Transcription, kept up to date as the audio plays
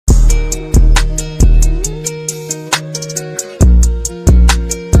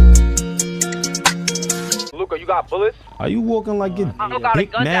got bullets? Are you walking like your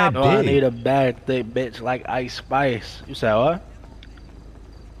dick mad No, big? I need a bad thick bitch like Ice Spice. You said what?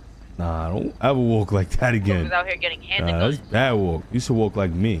 Nah, don't ever walk like that again. Out here getting handed Nah, that's bad walk. You should walk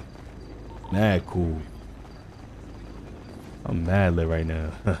like me. Mad cool. I'm mad lit right now.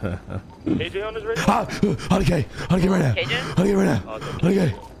 KJ on this radio? How'd it get right now? How'd it get right now? How'd it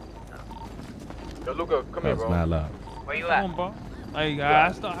get? Yo, Luca, come here, bro. That's mad loud. Where you at? Come on, bro. Hey,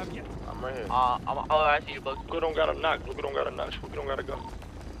 I still have you. I'm right here. I see you, bro. Luca don't got a knock. Luca don't got a knock. Luca don't got a gun.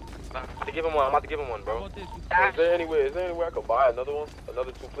 I'm about to give him one. I'm about to give him one, bro. Is there anywhere I could buy another one?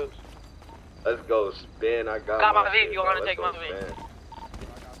 Another 2 clips? Let's go spin. I got my shit, vape. You want to bro. take my Let's go vape? spin.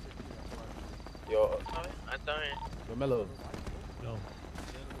 Yo, I don't. Mellow. Yo.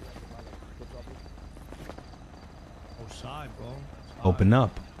 Outside, bro. Open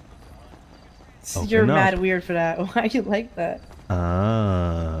up. You're Open up. mad weird for that. Why you like that?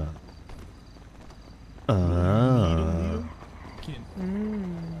 I'm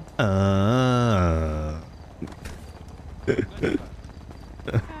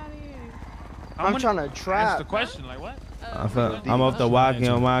trying to trap. That's the question, like what? I'm off the walking.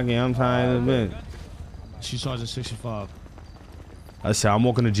 I'm tired of it. She charging 65. I said I'm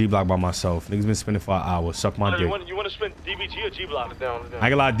walking the G block by myself. Niggas been spending for an hour. Suck my dick. you want to spend DBG or G block? Down. I ain't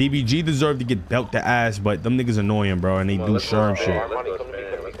gonna lie, DBG deserve to get belt the ass, but them niggas annoying, bro, and they do sherm shit.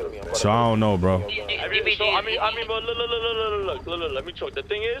 So I don't know, bro. I mean, but look, let me talk. The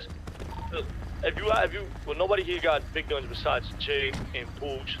thing is, if you, well, nobody here got big guns besides Jay and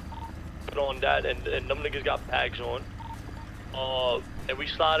Pooch. Put on that, and them niggas got bags on. And we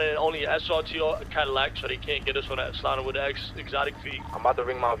sliding only SRT or Cadillac, so they can't get us on that sliding with the exotic feet. I'm about to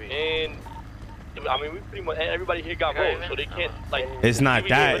ring my V. And I mean, we pretty much everybody here got rolled, so they can't like. It's not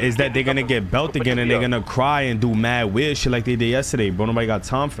that. It's that they're gonna get belt again and they're gonna cry and do mad weird shit like they did yesterday, bro. Nobody got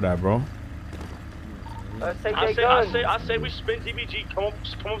time for that, bro. I say we spin DBG, come up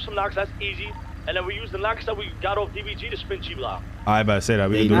some knocks. That's easy. And then we use the knocks that we got off DBG to spin G block. I better say that.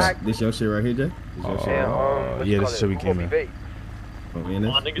 We can do this. This your shit right here, Jay? This your shit? Yeah, this shit we came in. Somebody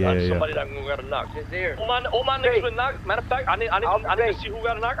that got a knock. All my niggas with knock. Matter of fact, I need to see who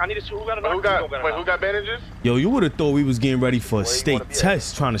got a knock. I need to see who got a knock. Who got bandages? Yo, you would have thought we was getting ready for a state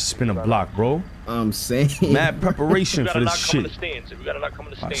test trying to spin a block, bro. I'm saying. Mad preparation for this shit. If we got a knock, come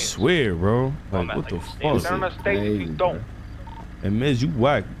in the stands. I swear, bro. Like, what the fuck? And Miz, you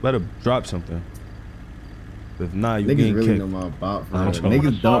whack. Better drop something. If not, you getting really kicked. know my bot,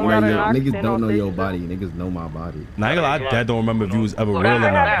 niggas don't know your body. Niggas know my body. Nah, I ain't gonna lie, Dad don't remember if you was ever real or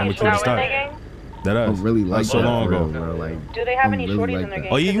not. I'm gonna keep it stuck. That I really like so long ago. Bro. Like, Do they have any shorties in their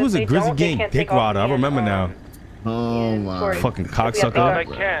game? Oh yeah, you was a Grizzly Gang dick rider. I remember now. Oh my. Fucking cocksucker. They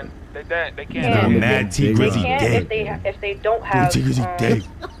can. They can. Nah, mad T Grizzly If dick. they don't have. T Grizzly dick.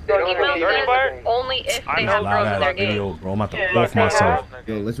 Only if they have girls in their game. Video, bro. I'm about to off myself.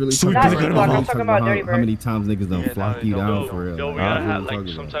 Yo, let's really Sweet talk Dirty about Dirty how many times niggas done flock you down for real. Yo, we gotta have like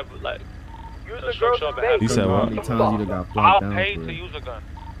some type of like. You said How what? many times you done got flocked down I'll pay for to real? use a gun.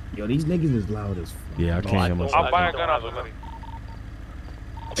 Yo, these niggas is loud as fuck. Yeah, I can't hear myself. I'll buy a gun out of somebody.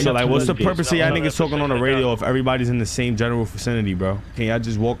 So like, what's the purpose of y'all niggas talking on the radio if everybody's in the same general vicinity, bro? Can y'all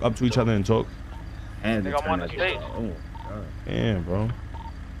just walk up to each other and talk? And I'm on the stage. Oh my god. Damn, bro.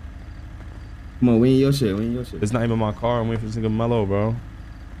 Come on, we in your shit. It's not even my car. I'm waiting for this nigga Mellow, bro.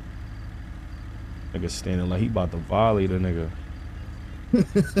 Nigga standing like he about to volley the nigga.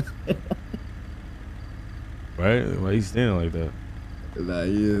 Right? Why he standing like that? Nah,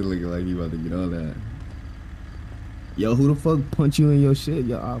 he is looking like he about to get on that. Yo, who the fuck punched you in your shit?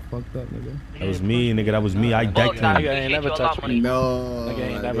 Yo, I fucked up, nigga. That was me, nigga. That was me. I decked him. Nigga ain't never touched me. No. Nigga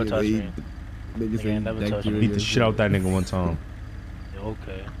ain't never touched me. Niggas ain't never touched me. Beat the shit out that nigga one time.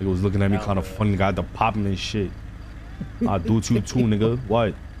 Okay. Nigga was looking at me kind of funny. Got to pop him and shit. I'll do it to you too, nigga.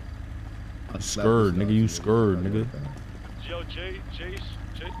 What? You scared, nigga. You scared, nigga. Yo, Jay.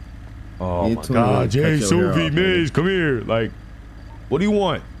 Oh my God, Jay, Sophie, Miz, come here. Like, what do you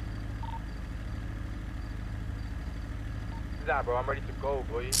want? Nah, bro, I'm ready to go,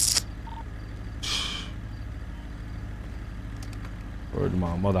 boy. Word to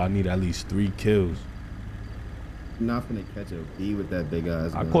my mother, I need at least 3 kills. You're not finna catch a B with that big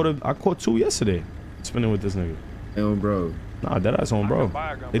ass gun. I caught 2 yesterday. Spinning with this nigga. Hey, bro. Nah, that ass on, bro.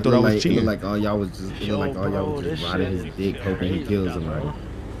 They thought I was cheating. It looked like all y'all was just riding his dick, hoping he kills somebody.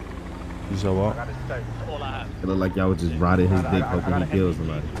 You said what? It looked like y'all was just riding his dick, hoping he kills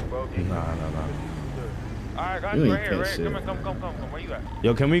somebody. Nah. Alright, guys, You ain't right here. catch shit. Come. Where you at?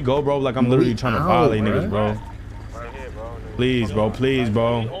 Yo, can we go, bro? Like, I'm literally trying to violate niggas, bro. Right here, bro. Please, bro. Please,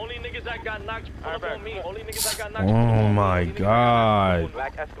 bro. Only niggas niggas that got knocked, pull up on me. Only niggas that got knocked. Oh my god.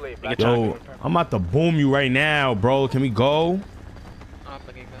 Black Escalade. Yo, I'm about to boom you right now, bro. Can we go?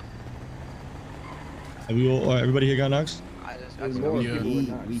 Have we all, everybody here got knocks? We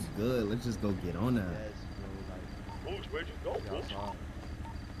good. Let's just go get on that. Boots, where'd you go, Boots?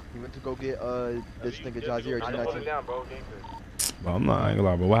 We went to go get this nigga Jazier. Bro, I'm not, I ain't gonna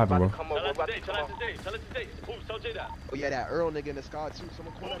lie, bro. What happened, bro? Tell us today. Boots, tell Jay that. Oh yeah, that Earl nigga in the sky too.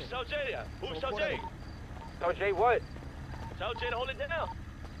 Someone call Boots, him. tell Jay that. Boots, tell Jay. Tell Jay what? Tell Jay to hold it down.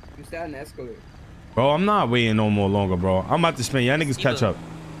 I'm starting to escalate. Bro, I'm not waiting no more longer, bro. I'm about to spin. Y'all niggas catch up.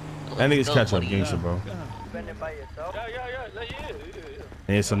 Y'all niggas catch up, gangster, bro. Spending by yourself?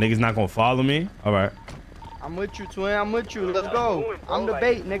 Yeah, so niggas not gonna follow me? All right. I'm with you, twin. I'm with you. Let's go. I'm the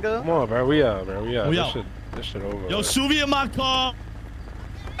bait, nigga. Come on, bro. We out, bro. We out. This shit over. Yo, Suvi in my car.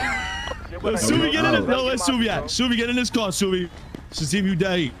 Yo, Suvi, get in this. No, where's Suvi at? Suvi, get in this car, Suvi. To see if you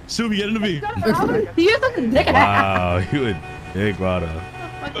die. Suvi, get in the V. You're fucking dickhead. Wow, you a dick rider.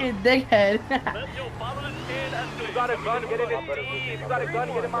 Fucking dickhead. You got a gun, get in his V. You got a gun,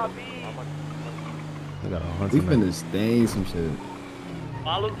 get in my V. We finna stain some shit.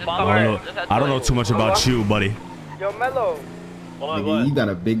 I don't know too much about you, buddy. Yo, Mello. Nigga, you got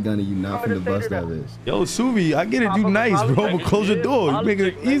a big gun and you not finna bust that bitch. Yo, Suvi, I get it. You nice, bro, but close your door. You make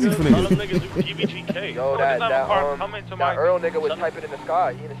it easy for niggas. Yo, that Earl nigga was typing in the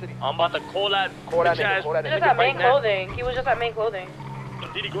sky. He in the city. I'm about to call that nigga. Call that He was nigga. at main clothing. He was just at main clothing.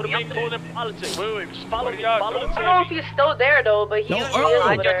 Did he go to main clothing politics? Wait, just follow me. Follow the I don't know if he's still there though, but he No, is Earl.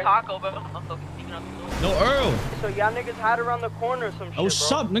 over there. Taco, bro. No, Earl. So y'all niggas hide around the corner or some shit, Oh,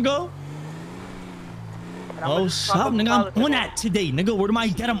 what's up, nigga? Oh, what's up, nigga? I'm on that today, nigga. Where do I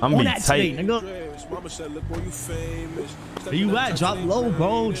get him I'm on be that tight. today, nigga? Where you at? Drop low,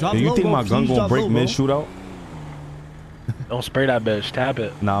 bro. Drop Do low, you think bro. my gun Please gonna drop break low, mid bro. shootout? Don't spray that bitch. Tap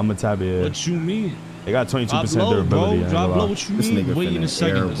it. Nah, I'm gonna tap it. What you mean? They got 22% Drop low, durability. bro. I ain't Drop gonna low. lie. What you This mean? nigga Wait in finna a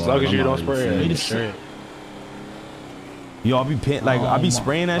second. airball. As long as you don't spray Wait a it. second. Yo, I be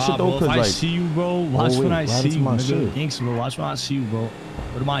spraying that shit though, If cause I like. see you, bro, watch when I see you, my nigga. shit. Gangsta, bro. Watch when I see you, bro.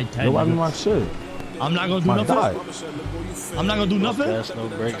 What am I Yo, telling why you? my shit? I'm not gonna do My nothing. die. I'm not gonna do nothing. That's no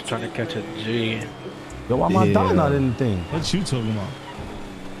breaks. Trying to catch a G. Yo, why my die Yeah. not in the thing? What you talking about?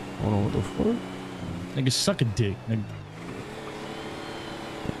 Hold on, what the fuck? Nigga, suck a dick, nigga.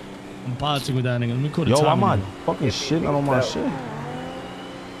 I'm politic with that nigga. Let me call the Yo, why time. my fucking shit not on my shit?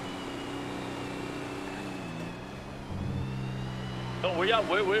 No, where y'all?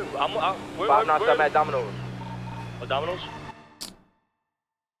 Where? Where? 597 at Domino's. Oh, Domino's?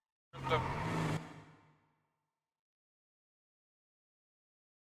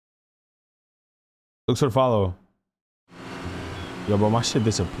 Looks for the follow. Yo, bro, my shit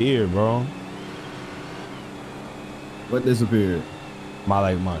disappeared, bro. What disappeared?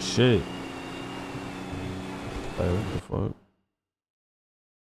 My shit. Like, what the fuck?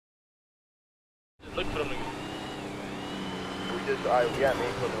 Look for them niggas. We at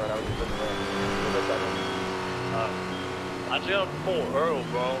main clothing right now. We just looking around. I just got on the phone with Earl,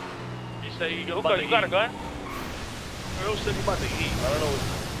 bro. He said he about to eat. You got a gun? Earl said he about to eat. I don't know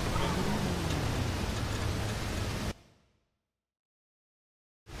what.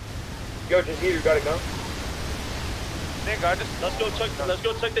 Yo, just you got a gun? Nigga, let's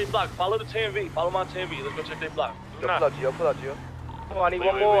go check their block. Follow the TMV. Follow my TMV. Let's go check their block. Yo, pull up to you. Oh, I need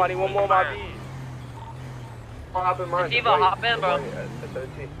one more. I need one more, my B. Hop in mine. Diva, hop in, bro.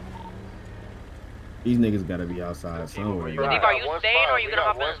 These niggas gotta be outside somewhere. Diva, are you staying or are you gonna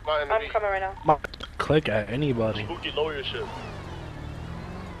hop in? I'm coming right now. Click at anybody. Spooky, lower your shit.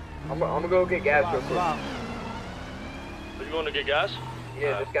 I'm gonna go get gas real quick. Are you going to get gas?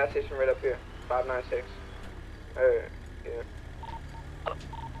 Yeah, this gas station right up here. 596. Yeah.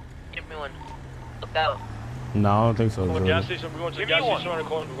 Give me one. Look out. No, I don't think so. We're going to Jordan. gas station. We're going to the gas station around the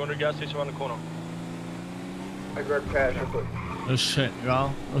corner. We're going to the gas station around the corner. I grabbed cash real quick. Oh shit,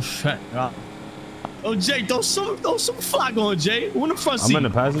 y'all. Oh shit, y'all. Oh Jay, throw some flock on Jay. Who in the front seat? I'm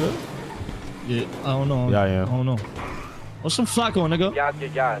in the passenger. Yeah, I don't know. Yeah, I am. I don't know. What's some flock on, nigga? Gas,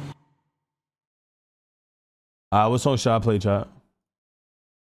 get gas. What song should I play, chat?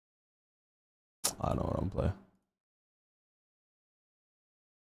 I don't know what I'm playing.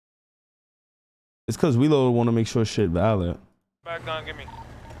 It's cause we want to make sure shit valid. Back on, give me.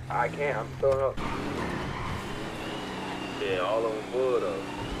 I can't. I'm throwing up. Yeah, all on wood though.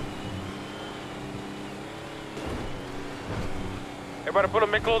 Everybody put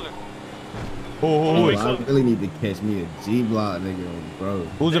them in clothing. Oh, I really need to catch me a G block nigga, bro.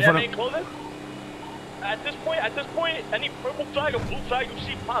 who's in front of? Clothing? At this point, any purple flag or blue flag you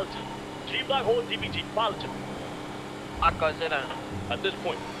see politics. G block or DBG politics. I consider. At this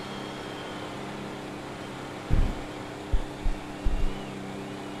point.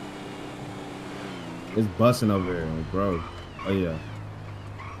 It's busting over there, bro. Oh yeah.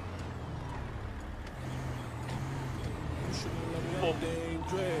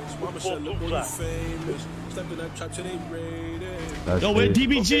 Yo, where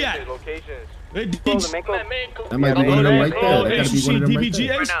DBG at? Locations. Where DBG? That might be one of them right there. That gotta be one of them right DBG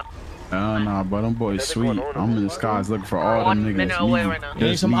there. Ace? Nah, bro, them boys sweet. I'm in the skies looking for all them niggas. minute away right now.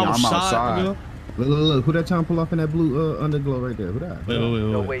 It's me. I'm outside. Look. Who that trying to pull off in that blue underglow right there? Who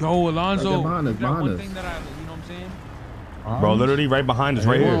that? Wait. No, Alonzo. Behind us, behind us. You know what I'm saying? Bro, literally right behind us,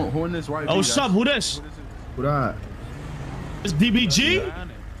 right here. Who in this white Oh, what's up? Who this? Who that? It's DBG?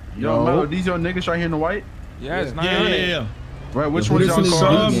 Yo, Melo, these your niggas right here in the white? Yeah, it's 900. Yeah. Right, which one y'all What's call?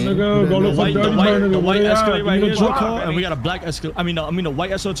 up, nigga? Go look for The white Escalade right here is your drop, car, and we got a black Escalade. I mean, the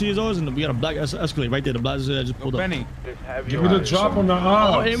white SRT is ours, and we got a black Escalade right there. The black that just pulled up. Benny, give me the drop on the Oh,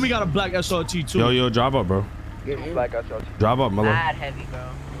 odds. and we got a black SRT too. Yo, drive up, bro. Drive up, Melo. Mad heavy, bro.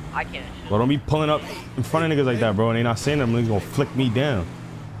 I can't shoot. Bro, don't be pulling up in front of niggas like that, bro. And they not saying them niggas gonna flick me down.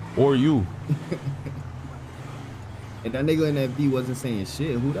 Or you. And that nigga in that V wasn't saying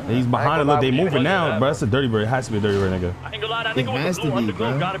shit. Who that? He's behind it. Look, they moving now, bro. That's a dirty bird. It has to be a dirty bird, nigga. I ain't gonna lie, that It nigga has with the to blue be,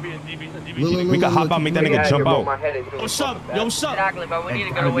 underglow bro. gotta be a DBG. Look, We can hop out, make that nigga jump out. What's up? Yo, what's up? Exactly, but we need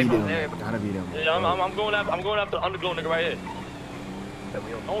to get away from there. Gotta be them. Yeah, I'm going after the underglow nigga right here.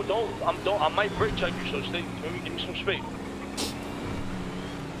 I might break check you, so stay. Give me some space.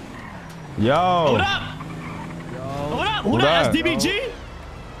 Yo. What up? What up? Who that? That's DBG?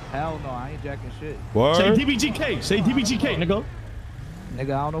 Hell no, I ain't jacking shit. What? Say DBGK. Say DBGK, nigga. Nigga, I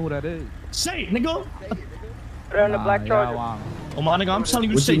don't know who that is. Say it, nigga. Put on the black charger. Oh my nigga, I'm telling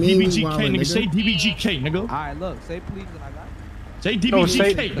you, What say you mean, DBGK, wildin', nigga. nigga? Say DBGK, nigga. Alright, look, say please and I got it. Say No,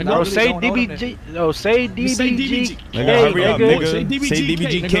 say, DBGK, no, nigga. say DBG. No, say DBG. Nigga, hurry up, nigga. Say Say DBGK,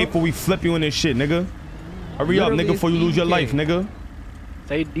 DBGK nigga. before we flip you in this shit, nigga. Hurry up, Literally, nigga, before you lose your life, nigga.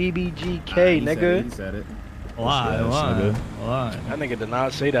 Say DBGK, nigga. He said it. Why? That nigga did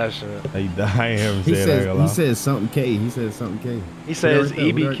not say that shit. Hey, I ain't hear him He say said that. he said something K. He said something K. He says Right there,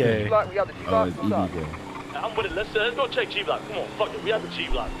 right there. EBK. We got the Oh, it's G-Block. EBK. I'm with it. Let's go check G block. Come on, fuck it. We have the G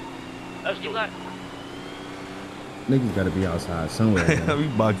block. Let's do it. Niggas gotta be outside somewhere. man. We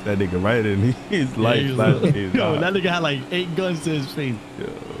boxed that nigga right in his life. Yo, that nigga had like 8 guns to his face.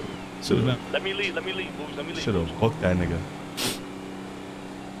 Let me leave, Booze. Let me leave. Should have booked that nigga.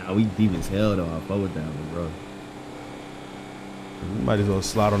 Nah, we deep as hell though. I fuck with that one, bro. We might as well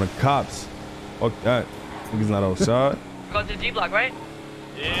slide on the cops. Fuck that. Niggas not outside. Go to the G block, right?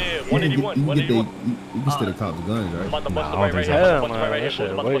 Yeah, You can get 181. 181. you can steal the cops' guns, I'm right? about to bust Nah, the I right don't right think here. so. I'm about to bust the right right here.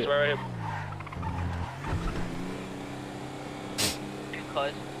 I'm about to bust the right right here.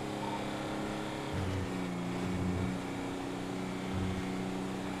 Cause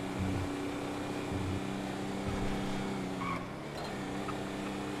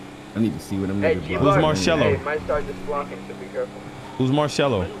I need to see what them Hey, niggas G-Block. Who's Marcello? Hey, might start just blocking, so be careful. Who's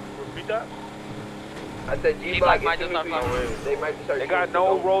Marcello? Repeat that. I said G-Block G-Block might just start blocking. They might just start. They got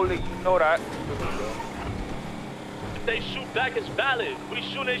no rolling, you know that. If they shoot back, it's valid. We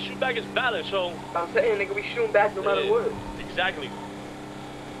shoot, they shoot back, it's valid. So I'm saying, nigga, we shooting back no matter what. exactly.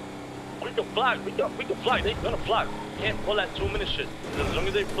 We can block. We can block. They gonna block. Can't pull that 2-minute shit. As long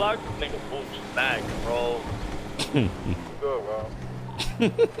as they block, nigga, boots back, bro. Good, bro.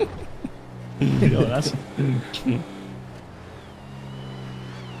 Yo, that's.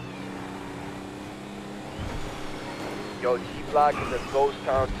 Yo, G-Block is a ghost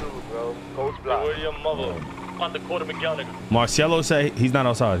town too, bro. Ghost block. Where your mother? About the quarter Miguel, nigga. Marcello said he's not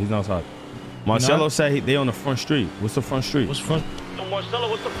outside. He's not outside. Marcello said they on the front street. What's the front street? What's front? So Marcelo,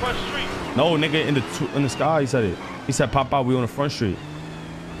 what's the front street? No, nigga, in the sky. He said it. He said pop out. We on the front street.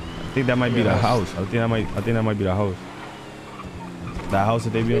 I think that might be the house. I think that might be the house. That house that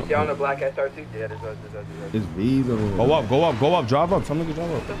they be on. Y'all on the black SRT? Yeah, there's It's V's over here. Go up, drive up. Some nigga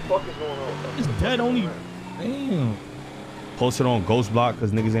drive up. What the fuck is going on? It's dead only. Damn. Post it on Ghost Block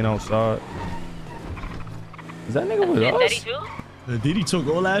because niggas ain't outside. Is that nigga with us? The Diddy took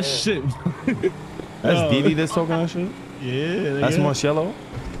all that shit. That's Diddy that's talking that shit? Yeah. That's Marcello?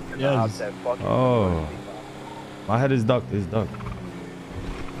 Yes. Oh. My head is ducked. It's ducked.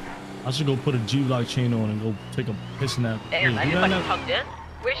 I should go put a G-Block chain on and go take a piss in that. Damn, I You just know like that? tucked in.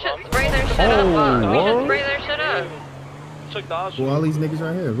 We should spray their shit up. We should spray their shit up. Check the house. Who all these niggas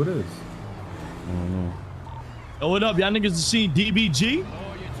right here? Who this? I don't know. Yo, what up? Y'all niggas seen DBG?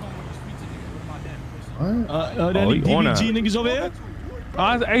 Alright. Any he on that. DBG niggas over here?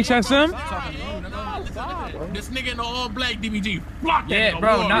 HSM? This nigga in the all black DBG. Block that Yeah, nigga,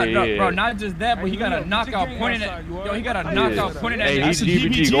 bro, boy. not just that, but he got a knockout pointing at. Yo, he got a knockout pointing at. Hey,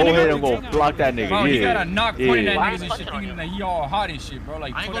 DBG, go ahead and go block that nigga. Bro, he got a knock pointing at niggas and shit, thinking that he all hot and shit, bro.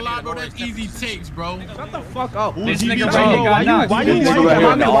 Like, I ain't gonna lie, bro. That's easy takes, bro. Shut the fuck up. This nigga right here got knocked. Why you in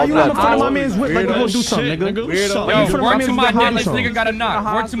front of my man's whip like you gonna do something, nigga? Yo, work to my dead, this nigga got a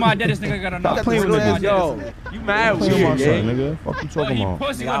knock. Work to my dead, this nigga got a knock. Stop playing with niggas. Yo, you mad with Playing me, with my son, nigga. Fuck you talking about?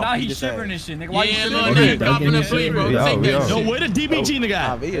 Pussy, now he shivering and shit, nigga. Why you Yeah, shivering? little nigga copping a plea, bro. Take that Yo, shit. where the DBG nigga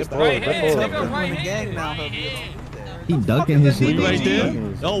at? Right here, nigga, right here. He ducking his shit. You right there?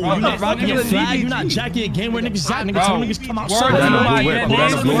 Yo, you not rocking your flag, you not jacking your game where niggas at, nigga. Tell niggas come outside.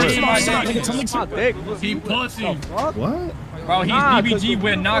 He pussy. What? Bro, he's DBG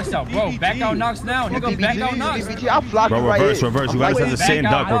with knocks out, bro. Back out knocks now, nigga. Back out knocks. DBG, I'll block Bro, you right reverse, here. reverse. You guys have the same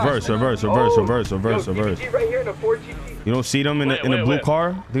duck. Reverse. DBG right here in the 4GT. You don't see them in the blue car?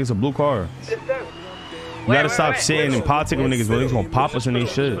 I think it's a blue car. It's them. You gotta stop sitting and politicking with niggas, bro. Niggas gonna pop us in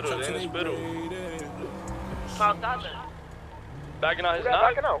these shit. Backing out his Who that knock.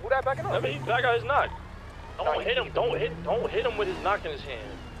 backing out? Who that backing out? I mean, back out his knock. Don't hit him. Don't hit him with his knock in his hand.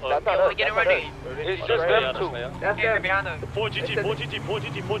 That's not us. Get it That's not ready. us. It's just them two. That's them. 4GT.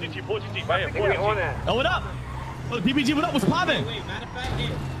 Right here, Get on 4GT. that. Oh, what up? Oh, DBG, what up? What's poppin'?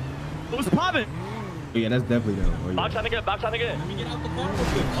 What's poppin'? Yeah, that's definitely them. Oh, yeah. Box trying to get.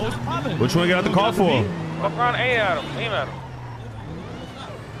 Oh, what's poppin'? Which one get out the car for? Fuck around, aim at him.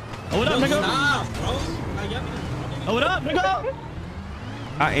 Oh, what up, nigga? Oh, what up, nigga?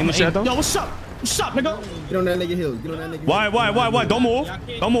 I aim the shit at them. Yo, what's up? What's up, nigga? Get on that nigga heels. Get on that nigga. Why? Don't move.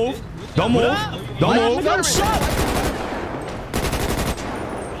 Don't move. Don't move. Don't move. Nigga, what's up?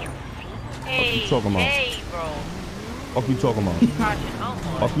 Hey, talking about? hey, bro. Fuck you talking about? Crashing out.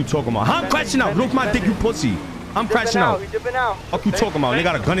 Fuck you talking about? I'm crashing out. Look my dick, you pussy. I'm crashing out. He dipping out. Fuck you talking about? They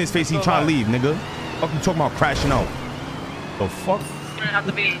got a gun in his face. He trying to leave, nigga. Fuck you talking about crashing out? The fuck? Have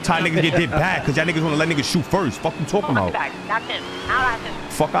to be. Ty niggas get bad because y'all niggas want to let niggas shoot first. Fuck you talking about? That's him. Now that's him.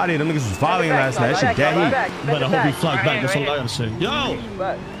 Fuck out of here. Them niggas was violating last night. That shit dead heat. You better hope he flies back. That's all I gotta say. Yo!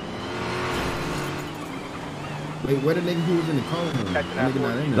 Wait, where the nigga who was in the car? Nigga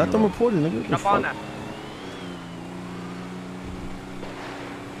not in there. Let them report it, nigga. The Jump on fuck?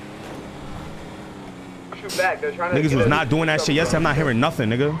 that. Shoot back. They're trying to Niggas was not doing that shit yesterday. I'm not hearing nothing,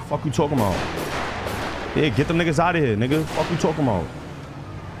 nigga. Fuck you talking about? Yeah, get them niggas out of here, nigga. Fuck you talking about?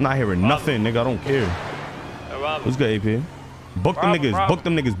 I'm not hearing nothing, nigga. I don't care. What's good, AP? Book them niggas. Book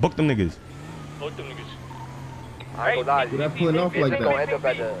them niggas. Book them niggas. Both them niggas. I ain't gonna lie. Who that pulling off like Gonna that? end up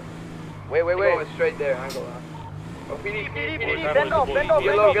at the. Wait. Going straight there. I ain't gonna lie. Oh, PD, bend off. Get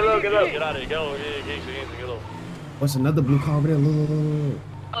low. Get out of here. Get low. Get low. What's another blue car over there? Look.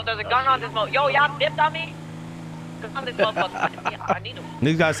 Oh, there's a gun on this boat. Yo, y'all dipped on me? Gun on this motherfucker. I need him.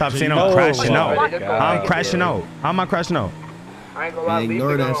 Niggas gotta stop saying I'm crashing out. I'm crashing out. How am I crashing out? I ain't gonna lie.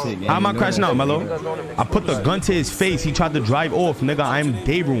 Ignore that shit. How am I crashing out, Mello? I put the gun to his face. He tried to drive off, nigga. I'm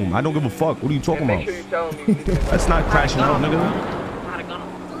day room. I don't give a fuck. What are you talking about? Make sure you tell me. That's not crashing out, nigga. I had a gun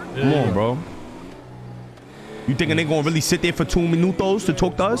on. Come on, bro. You thinking they gonna really sit there for 2 minutos to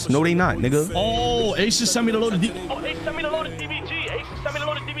talk to us? No, they not, nigga. Oh, Ace just sent me the load of DBG. Oh, Ace, send me the load of DBG. Ace, send me the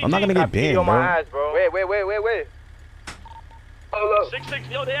load of DBG. I'm not gonna get banned, on my bro. eyes, bro. Wait. Hold up. 6'6",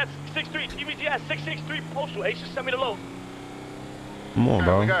 yo, they had 6'3". DBG had 6'6" postal. Ace, just send me the load. Come on,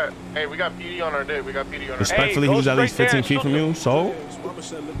 bro. We got PD on our dick. Respectfully, he was at least 15 feet from you, so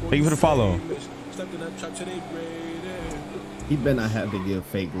thank you for the follow. He better not have to give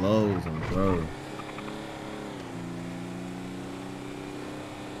fake lows on bro.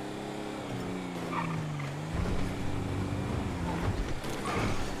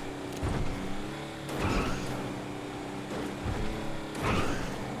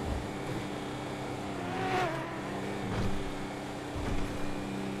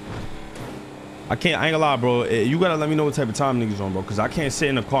 I ain't gonna lie, bro. You gotta let me know what type of time niggas on, bro. Cause I can't sit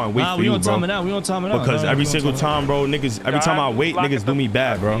in the car and wait for you, bro. We on time it out. Because every single time, bro, niggas, every time I wait, niggas do me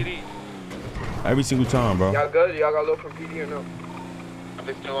bad, bro. Every single time, bro. Y'all good? Y'all got a look from PD or no?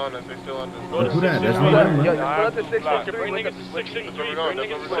 They still on us. Who that? That's me, man. Yo, pull up to 6'6". Bring niggas to 6'6". Bring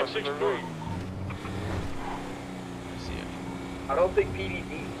niggas to 6'6". I don't think PD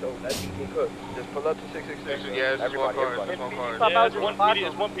beat, so that's easy cook. Just pull up to 6'6". Yeah, it's Everybody. Yeah, it's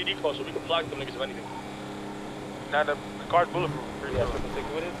one PD call, so we can block them niggas if anything. Now the car's bulletproof. Yeah, so the 6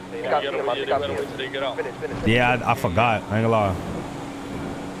 with it. They Yeah, got they gotta wait till they get out. Finish. Yeah, I forgot. I ain't gonna lie.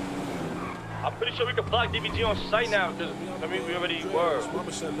 I'm pretty sure we can block DBG on site now, because, I mean, we already were. This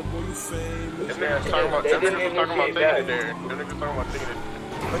nigga's talking about taking it there. Them niggas talking about taking it.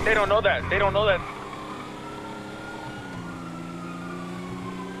 But they don't know that.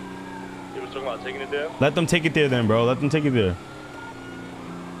 talking about taking it there? Let them take it there then, bro. Let them take it there.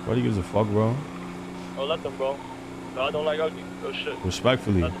 Nobody gives a fuck, bro. Oh, let them, bro. No, I don't like ugly. Oh, shit.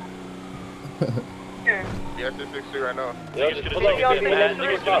 Respectfully. Yeah, it's 6-3 right now. Niggas could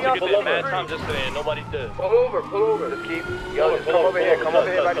have taken mad times yesterday and nobody did. Pull over. Just keep. Yo, just come over here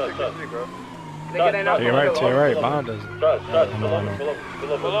by the 6-3, bro. Nigga, they not to your right, behind us.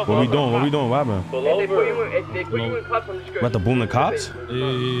 What we doing? What happened? If they put you in cuffs, I'm just gonna... About to boom the cops?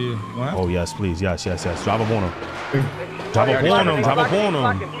 Yeah. Oh, yes, please. Yes. Drive up on him. Drive up on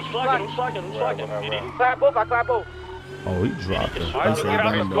him. Who's flagging? Clap both. Oh, he dropped it. Alright, get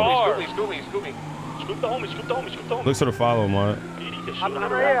out the car. Scooby. Scoop the homie. Looks to the follow, man. I've been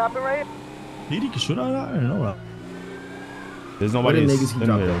right here. PD can shoot out. I didn't know that. There's nobody. Where the niggas he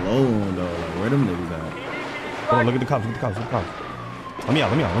dropped the low on though? Like, where them niggas at? Hold on, look at the cops. Let me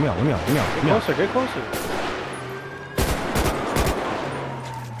out. Get closer.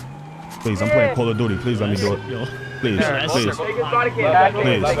 Please, I'm playing Call of Duty. Please let me do it. Please. Take his body cam.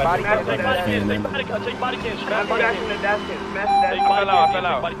 Please. Take body cams. Smash the dash cam. Fell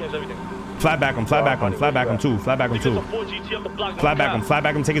out. Everything. Flat back him too. Flat back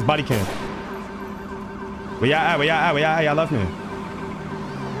him. Take his body cam. Where y'all at? Y'all left me. We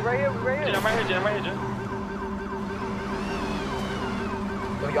right here. I'm right here.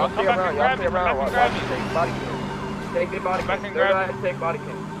 So y'all stay around. Watch take body cam. Take their body cam. They're gonna take body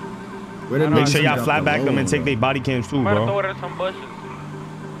cam. Make sure y'all flat back them and take their body cams too, bro. Throw it at some bushes.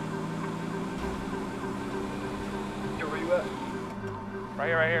 Where you at?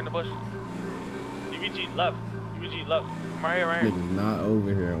 Right here in the bushes. DBG left. I'm right here. Niggas not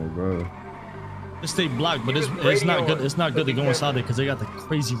over here, bro. Let's stay blocked, but it's not good. It's not good to go inside there because they got the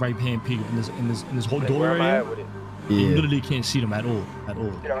crazy right hand peek in this whole door area. You literally can't see them at all.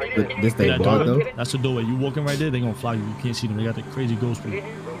 This they block though? That's the doorway. You walking right there, they gonna fly you. You can't see them. They got the crazy ghost peek.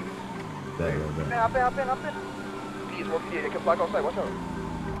 Hop in. Please, more PD. They can fly outside. Watch out.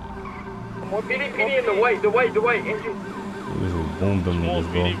 More PD in the white. Engine. This will boom them Small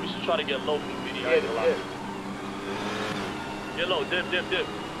niggas, bro. PD, we should try to get low from PD. Yeah. Get low, dip.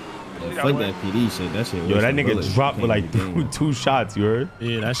 Fuck that PD shit. That shit. Yo, that nigga dropped with like two shots, you heard?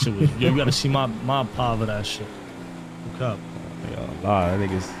 Yeah, that shit was. You gotta see my power of that shit. Look up. Yo, nah, that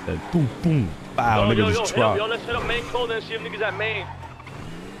nigga said boom, boom, bow, nigga just dropped. Yo, let's hit up main code and see if niggas at main.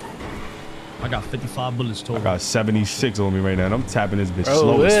 I got 55 bullets total. I got 76 on me right now, and I'm tapping this bitch Bro,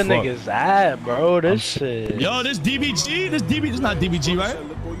 slow as where fuck. niggas at, bro? This shit. Yo, this DBG? This is not DBG, right?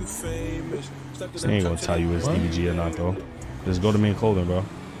 They ain't gonna tell you it's DBG or not, though. Just go to main clothing, bro.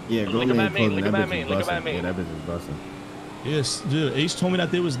 Yeah, go to main clothing. That bitch is busting. Yeah, that bitch is busting. Yes, dude. Ace told me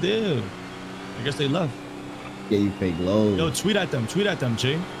that they was there. I guess they left. Yeah, you fake low. Yo, tweet at them,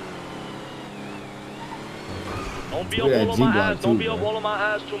 Jay. Don't be up all on my ass. Don't be up all on my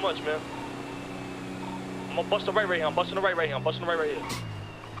ass too much, man. I'm gonna bust the right here. I'm busting the right here.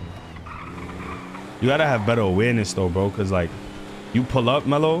 You gotta have better awareness, though, bro, because, like, you pull up,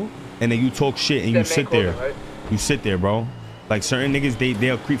 Mello, and then you talk shit, and you sit there. Right? You sit there, bro. Like, certain niggas,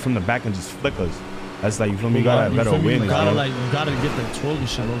 they'll creep from the back and just flick us. That's like, you feel me? You gotta have better awareness, you gotta get the talking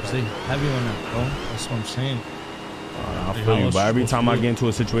shit, bro, because they heavy on that, bro. That's what I'm saying. I feel you, but every time I get into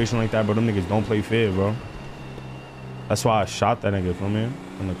a situation like that, bro, them niggas don't play fair, bro. That's why I shot that nigga, feel me?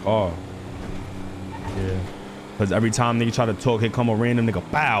 In the car. Yeah. Because every time nigga try to talk, here come a random nigga,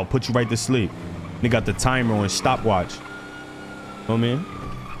 bow, put you right to sleep. Nigga got the timer on stopwatch. You know what I mean?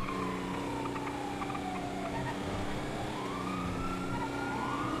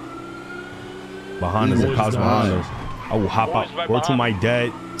 Behind us, the cops behind us. I will hop out. Or to my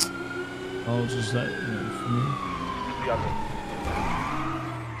dad. Oh, just that, for me.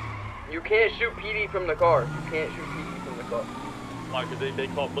 You can't shoot PD from the car. Why? Because they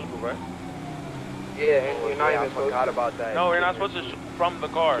call bulletproof, right? Yeah, and you're not even forgot about that. No, you're not supposed to shoot from the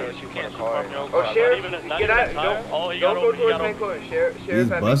car. You can't shoot from your car. Oh, Sheriff, get out. Don't go towards main clothing.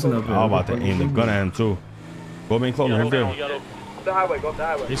 Sheriff at main clothing. I'm about to aim the gun at him, too. Go main clothing, right there. Go up the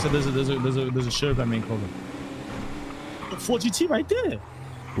highway. They said there's a sheriff at main clothing. 4GT right there.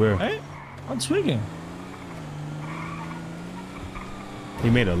 Where? Right? I'm tweaking. He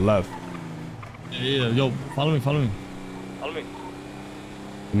made a left. Yeah, yo, follow me.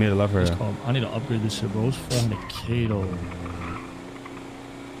 He made a left right. I need to upgrade this shit, bro. It's 400K though.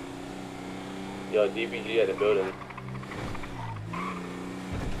 Yo, DBG at the building.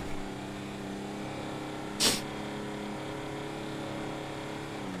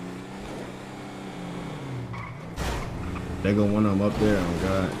 They gonna want them up there, oh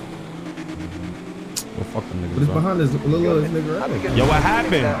god. Well, fuck them niggas. But it's bro. behind this little nigga right there. Yo, what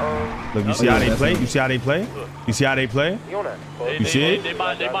happened? Look, you see how they play? You see how they play? You see how they play? You see it? They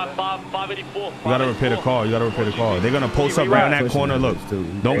buy 584. You gotta repair the car. You gotta repair the car. They're gonna post up right in that corner. Look,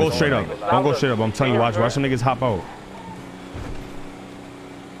 don't go straight up. Don't go straight up. I'm telling you, watch some niggas hop out.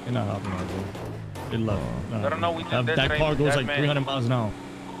 They're not hopping out, bro. They love. That car goes like 300 miles an hour.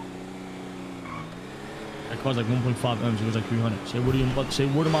 That car's like 1.5 M's. It goes like 300. Say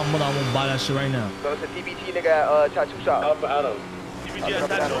what to my mother? I won't buy that shit right now. So it's a DBG nigga at tattoo shop. DBG at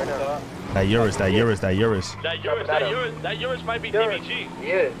tattoo. That Urus. That Urus might be DBG.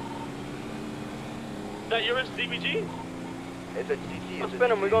 Yeah. That Urus DBG? It's a GT.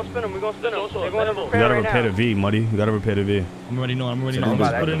 We're gonna spin him. They're going to You gotta repair the V, Muddy. You gotta repair the V. I'm already know. Put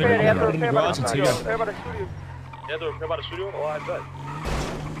Just put it in the garage and take it. Repair by the studio. Yeah, they're repair by the studio? Oh, I bet.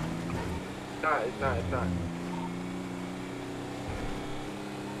 It's not.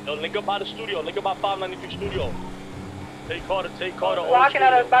 Yo, link up by the studio. Link up by 593 studio. Take Carter. Flocking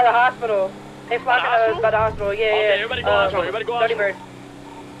at us by the hospital. They flocking at us by the hospital. Yeah, okay, yeah. Everybody go hospital. Everybody go hospital. Bird.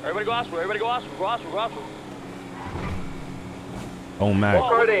 Everybody go hospital. Go hospital. Oh, Mac.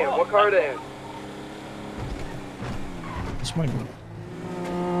 What car they in? This might be.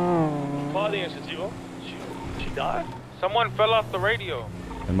 Car they in, Sativo? She died? Someone fell off the radio.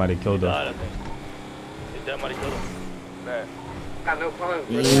 They might have killed her. I think. That might have killed her. Man. Got no phone.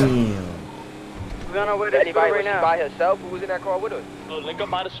 Damn. We don't know where that anybody right now. By herself? Who was in that car with us? No, link up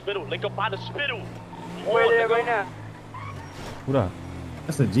by the spittle. Where Where they right now? Who that?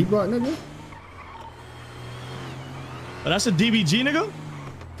 That's a G-Block nigga? Oh, that's a DBG nigga?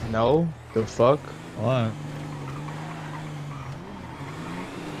 No. The fuck? Alright.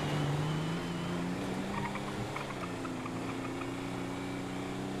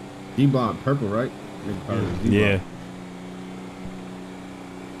 G-Block purple, right? Yeah.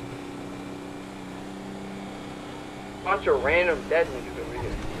 Bunch of random dead niggas over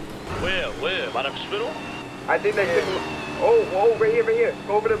here. Where? By the spittle? I think they took him. Oh, right here.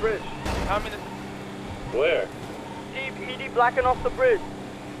 Go over the bridge. How many? Where? DBG blocking off the bridge.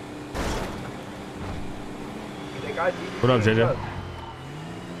 What up, JJ?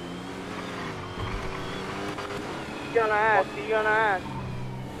 You on our ass.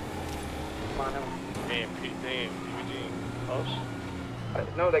 Come on, Damn, DBG. Cuffs?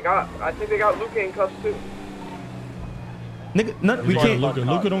 No, I think they got Luca in cuffs too. Nigga, we can't.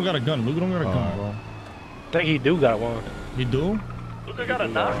 Luca don't got a gun. Bro. I think he do got one. He do? Luca got a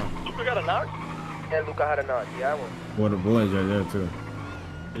knock? Yeah, Luca had a knock. Yeah, I won. Well, the boys right there too.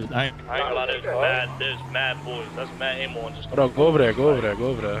 I ain't gonna lie, there's mad boys. That's mad ammo and just. Bro, go over there.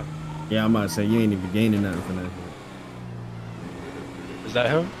 Yeah, I'm about to say you ain't even gaining nothing from that shit. Is that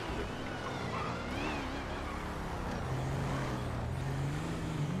him?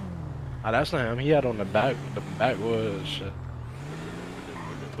 Ah, that's not him. He had on the back. The backwood shit.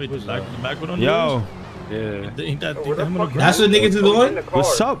 Wait, the backwood on Yo. Yeah. Ain't that him in the ground? That's what niggas are doing?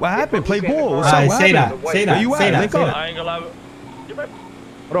 What's up? What happened? Play ball. What's up? Alright, What say happened? that. Where you at? Link up. I ain't gonna lie.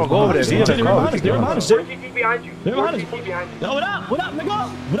 Hold on, go over there. They're behind us. They're behind you. Yo, what up, nigga?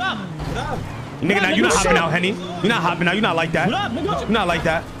 What up? Nigga, now you not hopping out, Henny. You not hopping out. You not like that. What up, nigga? You not like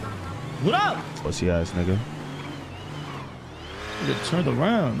that. What up? Pussy ass nigga. Nigga turned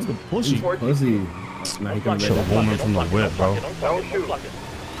around. Nigga pussy. Pussy. Nah, he can Should have woman from the whip, bro. Don't shoot.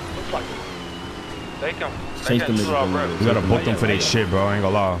 Take him. Chase them niggas. We gotta book them for their shit, bro. I ain't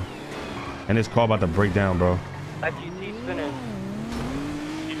gonna lie. And this car about to break down, bro. That GT spinning.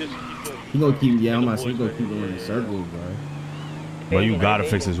 He gonna keep, yeah, I'm about to say he gonna keep going in circles, bro. Bro, you gotta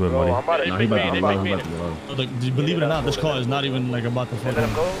fix this whip, buddy. Nah, he about to go. Like, believe it or not, this car is not even like about to fucking.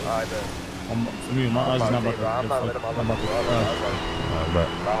 For me, my eyes is not about to. I'm not letting my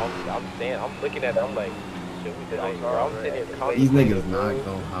I'm looking at it. I'm like, shit, we did it, bro. I'm sitting here contemplating. These niggas not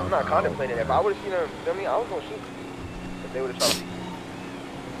going I'm not contemplating it. If I would have seen them, I was gonna shoot. If they would have tried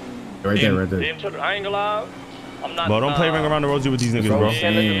to. Right there. I ain't gonna lie. I'm not. Bro, don't play ring around the rosy with these niggas, bro.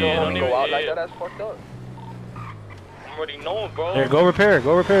 Can't let them go out like that. That's fucked up. I'm already knowing, bro. Here, go repair it.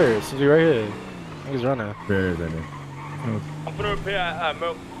 Since you're right here. Niggas running. Repair it right there. I'm gonna repair at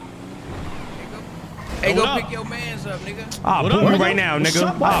Milk. Hey, go pick your mans up, nigga. Ah, boom you right now,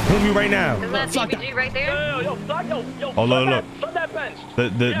 nigga. Ah, boom you right now. Isn't that DBG right there? Yo, oh, look. Flip that bench.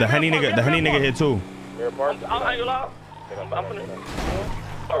 The Henny nigga here too. I ain't gonna lie. I'm gonna.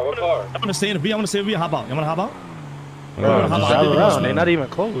 I'm gonna stay in the V. I'm gonna stay in the V. Hop out. You wanna hop out? Drive around. They're not even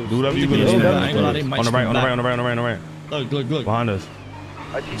close. Do whatever you gonna do. On the right. Look. Behind us.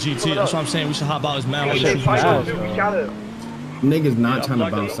 GT, that's what I'm saying. We should hop out as man. We Niggas not trying to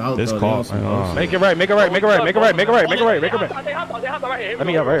bounce out. This call. Make it right. Make it right. Make it right. Make it right. Make it right. Make it right. Make it right. Let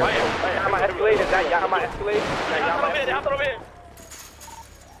me get right here. Y'all my Escalade. Is that y'all my Escalade?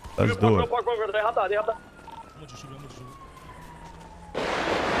 Let's do it.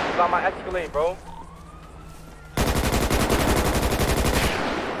 Got my Escalade, bro.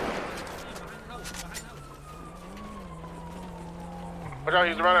 Watch out,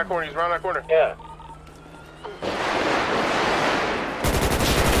 he's around that corner. He's around that corner. Yeah.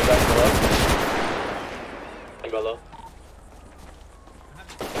 Go low.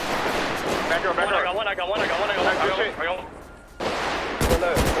 Back up, back up. I got one. Back up, shit.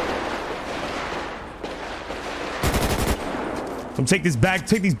 Come take these back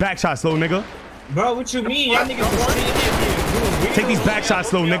shots, slow nigga. Bro, what you mean? Y'all niggas just Take these back shots,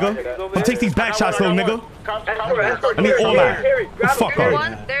 slow nigga. Come take these back shots, slow nigga. I need all that. The fuck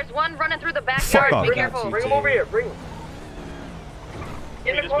up. There's one running through the backyard. Be careful. Bring him over here. Bring him.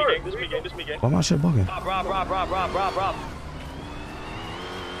 In the car. This me gang. Why my shit bugging? Rob.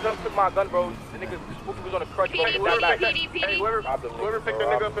 Just took my gun, bro. The nigga Spooky was on a crutch. Hey, whoever picked the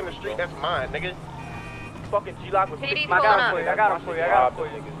nigga up in the street, that's mine, nigga. Fucking G-Lock was PD I got him for you.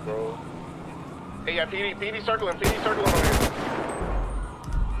 Niggas, bro. Hey, yeah, PD circling over here.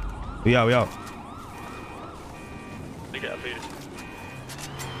 We out.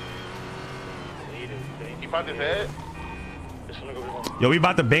 He popped his head. Yo, we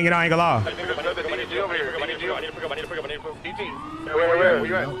about to bang it, I ain't gonna lie. There's another DBG over here. I need to pick up. DT. Where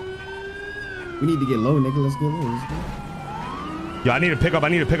you at? We need to get low, nigga. Let's get low. Yo, I need to pick up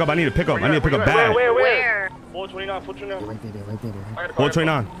bag. Where? 429. Right there.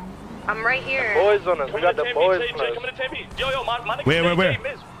 429. I'm right here. Boys on us. We got the boys on us. Come to Tempe. Yo, my nigga. Where?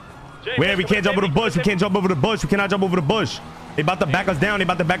 Where? We can't jump over the bush. We cannot jump over the bush. They about to back us down.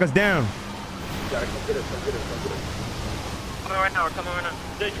 Gotta come get us. Coming right now.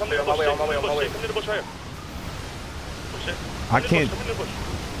 Jay, come to the bush. Come to the bush right here.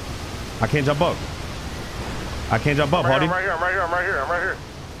 I can't jump up. Hardy. I'm right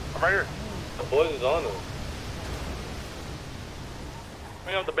here. The boys is on us.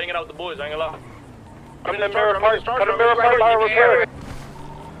 We have to bang it out with the boys, I ain't gonna lie. Come to Mirror Park. Repair.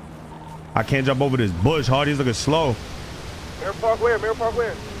 I can't jump over this bush. Hardy's looking slow. Mirror Park where?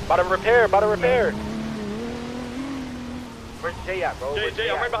 About to repair. Where's Jay at, bro? Jay,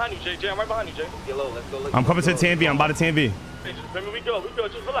 I'm right behind you, Jay. Get low, let's go look. I'm coming to the TNV. I'm by the TNV. Hey, we go. Just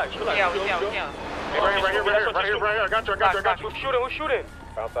relax. Yeah. Hey, right here. I got you. Who's shooting?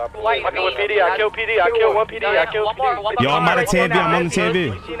 I killed PD. I killed one PD. Yo, I'm by the TNV. I'm on the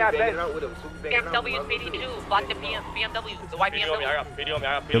TNV. BMW's PD too. Block the BMW. The white BMW. I got video.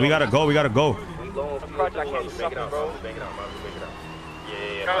 Yo, we gotta go. I can't do something, bro.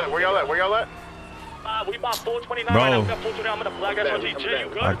 Where y'all at? We bought 429 Bro. right now. We got 429. I'm gonna flag SRT. Jay, you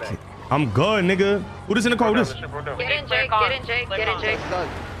good? I'm good, nigga. Who this in the car? Who this? Get in, Jay.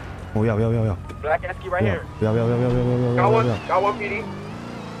 Oh, yeah. Black Esky right here. Yeah. Got one PD.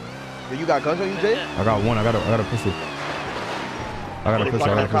 You got guns on you, Jay? I got one. I got a pistol.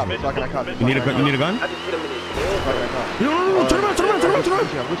 You need a gun? I just hit him in his head. No. Turn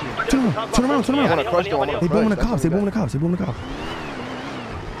around. They booming the cops.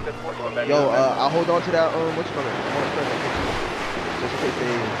 Yo, I'll hold on to that, what you call it? Just in case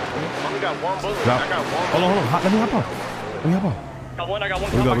they... Only got one bullet. Drop. I got one Hold bullet. on. Let me hop out. I got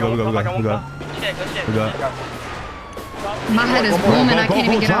one. We got. My head is booming. I can't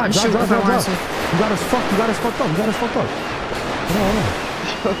even get out and shoot if I want to. You got us fucked up. Hold on.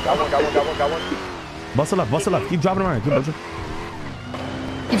 Got one. Bustle up. Keep driving around.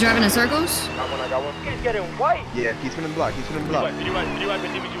 You driving in circles? I got one. He's getting white. Yeah, he's finna block. I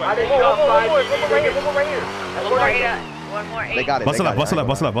didn't shot one more right here. One more 8. They got it. Bustle up.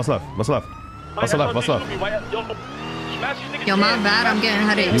 Yo, my bad. I'm getting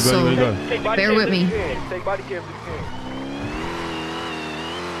headaches, so bear with me. Take body cam if you can.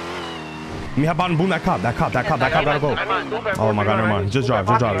 Let me hop out and boom that cop. That cop gotta go. Oh my god, never mind. Just drive.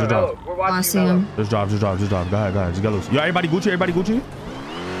 Oh, I see him. Just drive. Go ahead. Just get loose. Yo, everybody Gucci? Everybody good with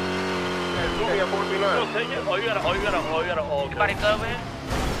it?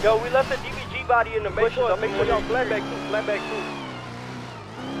 Yo, we left the DBG body in the bushes. I'll make sure y'all flat back too.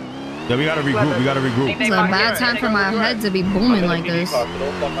 Yeah, we gotta regroup. It's a bad time for my head to be booming like this. Yo, if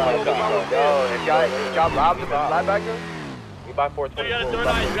y'all robbed him and flat back him, we buy 424. You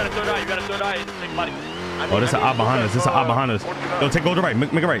got a third eye. Take body. Oh, this is out behind us. Yo, go to right.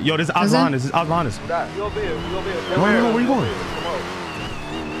 Make it right. Yo, this is out behind us. You'll be here. Where you going?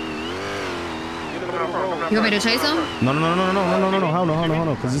 You want me to chase him? No. Hell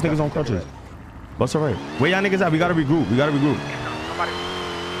no. Because this nigga's on crutches. What's all right? Where y'all niggas at? We gotta regroup. We gotta regroup. We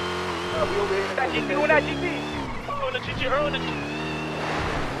over here. That GP, who that GP? Earl in the GG, Earl in the GG.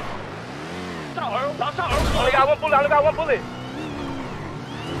 That's not Earl. I only got one bullet. I only got one bullet.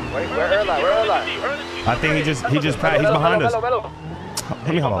 Wait, where Earl at? Where Earl at? I think he just passed. He's behind us. Mello.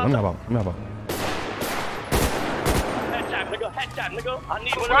 Let me hop out. Head tap, nigga. I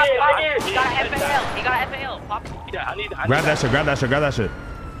need one of Right these. here. He got an FAL. He got an FAL. Pop. Yeah, I need Grab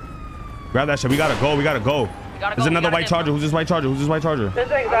that shit. We gotta go. There's another white charger. Who's this white charger? This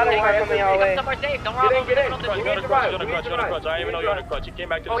thing's out of here coming our way. Somewhere safe. Don't rob him. You're on the crutch. I didn't even know you're on the crutch. He came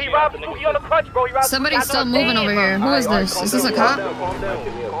back to the scene. He robbed you on the crutch, bro. He robbed Somebody's still moving over here. Who is this? Is this a cop? Calm down.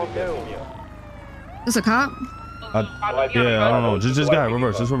 This a cop? Yeah, I don't know. Just got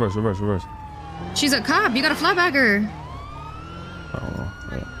reverse. Just reverse. She's a cop. You gotta flatback her. I don't know.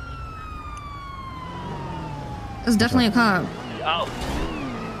 Yeah. That's definitely a cop. Out.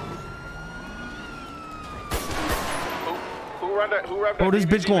 Bro, this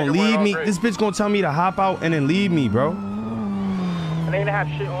bitch gonna leave me. This bitch gonna tell me to hop out and then leave me, bro. And they didn't have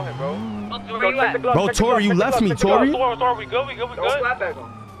shit on him, bro. Bro, Tori, you left me, Tori. Tori, we good. We already robbed him.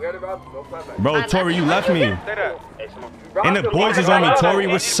 No flatback. Bro, Tori, you left me. And the boys is on me, Tori.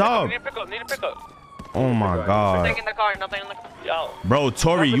 What's up? Need to pick up. Oh my god. Nothing in the car. Bro,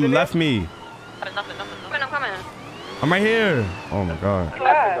 Tori, you left me. Nothing. I'm coming. I'm right here. Oh my god.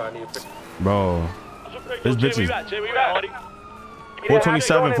 Bro. This bitch is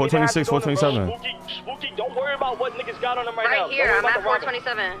 427, 426, 427. Spooky, don't worry about what niggas got on them right now. Right here, I'm at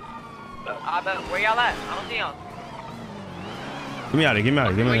 427. Where y'all at? I don't see y'all. Get me out of here.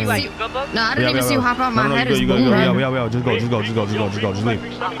 Where you at? You good, bug? No, I didn't even see you hop out. My head is you go. booming. Just go. Just leave.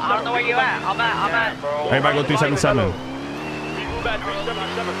 I don't know where you at. I'm at. Everybody go 377.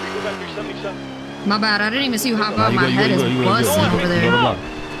 My bad. I didn't even see you hop out. My head is busting over there.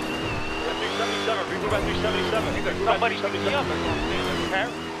 Somebody shoot me up.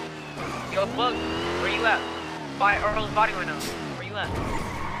 Yo, Bug, where you at? By Earl's body right now. Where you at?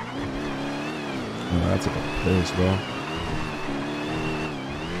 Oh, that took a piss, bro.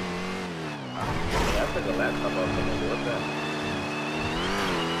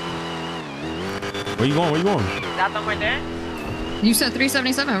 Where you going? Is that them right there? You said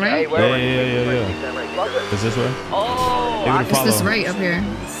 377, right? Yeah. Is this way? Oh, it's this right up here.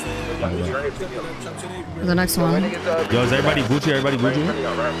 The next one. Yo, is everybody Gucci?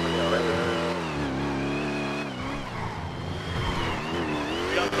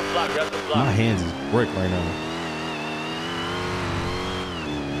 My hands is brick right now.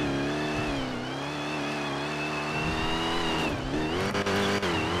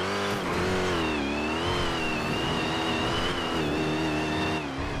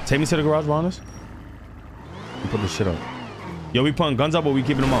 Take me to the garage, Ronus. We put this shit up. Yo, we putting guns up or we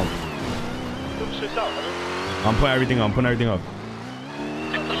keeping them up? I'm putting everything up.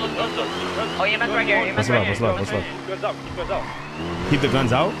 Oh, EMS right here. What's left? Keep the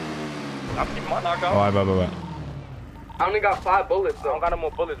guns out? I'm keeping my knock out. Alright, bye. I only got 5 bullets, though. I don't got no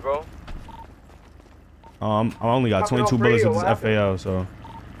more bullets, bro. I only got 22 bullets with this FAL, so.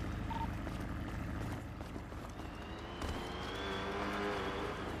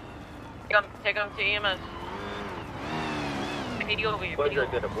 Take him to EMS. I need you over here. Boys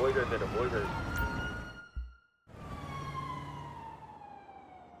right there.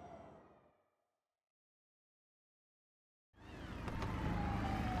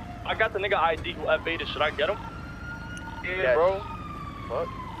 I got the nigga ID who F8'd. Should I get him? Yeah, bro. Fuck.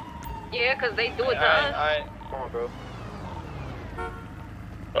 Yeah, because they do it to us. Alright. Come on, bro.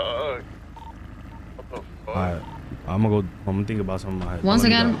 What the fuck? Alright. I'm gonna think about something in my head. Once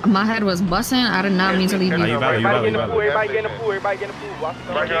again, my head was busting. I did not mean to leave you. Everybody get in the pool. Everybody get in the pool. Watch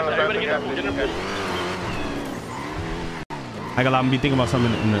the Everybody get in the pool. I'm gonna be thinking about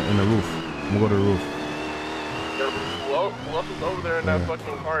something in the roof. I'm gonna go to the roof. Who else was over there in that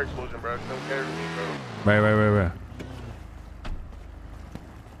fucking car explosion, bro? Don't care to me, bro. Right.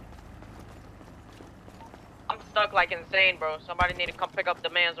 I'm stuck like insane, bro. Somebody need to come pick up the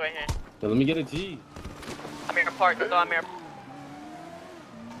mans right here. So let me get a G. I'm here park, so I'm here.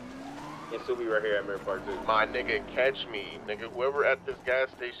 And so we right here at Mirror Park, too. My nigga, catch me. Nigga, whoever at this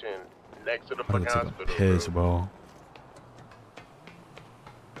gas station next to the fucking hospital. Piss, bro.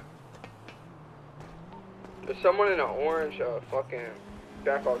 There's someone in an orange fucking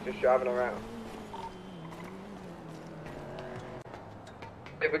Jackhawk just driving around.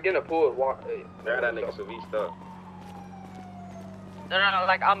 If we're getting a pool, walk. That nigga, so he's stuck. No,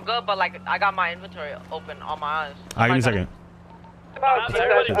 like, I'm good, but, like, I got my inventory open on my eyes. Alright, give me a second.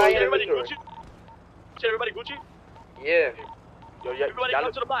 Everybody Gucci? Everybody Gucci? Yeah. Yo, yeah, everybody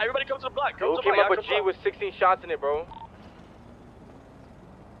come to the block. Everybody come to the block. Who came up with G with 16 shots in it, bro?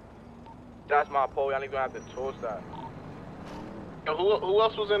 That's my pole. Y'all niggas gonna have to toss that. Yo, who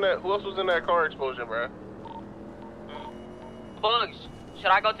else was in that? Who else was in that car explosion, bro? Bugs. Should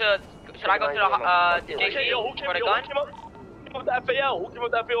I go to the JC for the gun? Who came up with the FAL? Who came up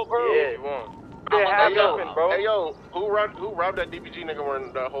with the FAL early? Yeah, you won. Hey yo, who robbed that DBG nigga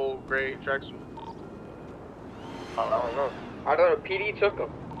wearing the whole gray tracksuit? I don't know. I don't know. PD took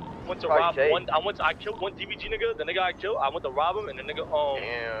him. I killed one DBG nigga. The nigga I killed, I went to rob him, and the nigga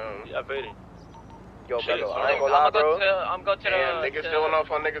Damn. I faded. Yo, Melo, I ain't gonna lie, bro. I'm going to Damn, niggas stealing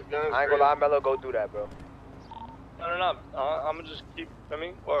off on niggas' guns. I ain't gonna lie, Melo, go do that, bro. No. I'm gonna just keep.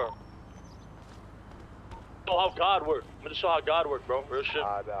 Or show how God works. I'm gonna show how God works, bro. Real shit.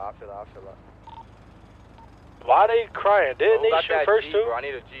 I feel it. Why they crying? Didn't they shoot first G, too? Bro. I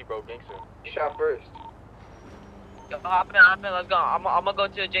need a G, bro, gangster. You shot first. Yo, hop in, let's go. I'm gonna go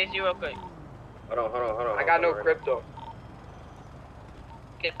to JC real quick. Hold on. I got no crypto.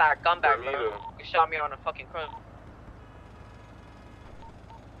 Get that gun back, bro. You shot me on a fucking crib.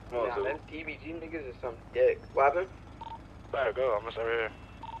 Yeah, them DBG niggas is some dick. What happened? Better go. I'm just over here.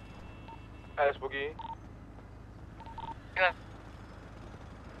 Ass Boogie. Yeah.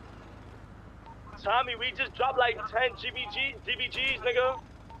 Tommy, we just dropped like 10 DBGs, nigga.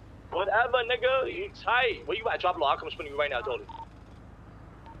 Whatever, nigga. You tight. Where you at? Drop low. I'll come spin you right now, totally.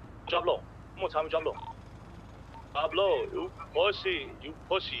 Drop low. Come on, Tommy, drop low. Drop low. You pussy,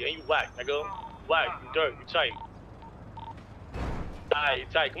 and you whack, nigga. Whack, you dirt, you tight.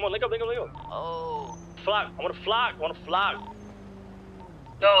 Tight. Come on, link up. Oh. Flock. I want to flock.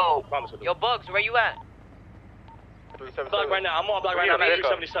 Yo, Bugs, where you at? Block right now. I'm on block right now. I'm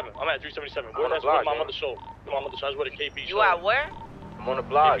at 377. That's where my mother's show. That's where the KP show. You at where? I'm on the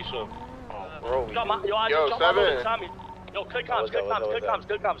block. Bro. Yo, 7. Yo, click comms.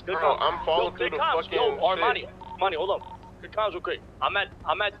 Bro, I'm falling through the fucking Yo, Armani, shit. hold on. Click comms real quick. I'm at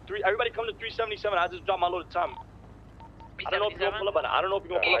 3. Everybody come to 377. I just dropped my load of time. I don't know if you're gonna pull up or not. You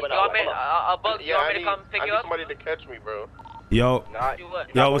want me, Bugs, you want me to come pick you up? I need somebody to catch me, bro. Yo,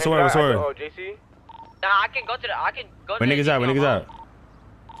 what's the word? Oh, JC? Nah, I can go to Where niggas at?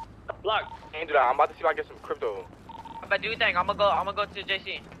 Block. Can't do that. I'm about to see if I get some crypto. But do you think I'm gonna go to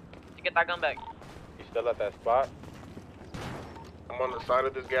JC to get that gun back? You still at that spot? I'm on the side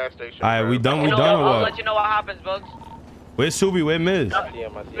of this gas station. Alright, we done or I'll what? let you know what happens, Bugs. Where's Subi? Where Miz? I see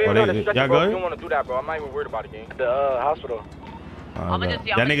him. Y'all good? You don't want to do that, bro. I'm not even worried about it, gang. The hospital.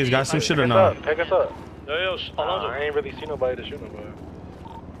 That niggas got some shit or not? Pick us up. Yo, I ain't really seen nobody to shoot nobody.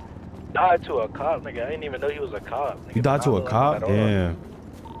 Died to a cop, nigga. I didn't even know he was a cop. Nigga, You died to a cop? Damn.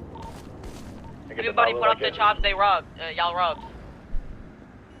 Everybody put up the chops they robbed. Y'all robbed.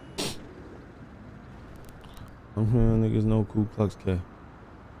 I'm hearing niggas no Ku Klux Klan.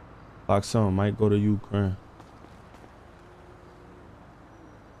 Like some might go to Ukraine.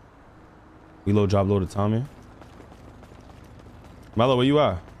 We drop low to Tommy. Mello, where you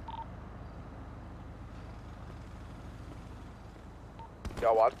at?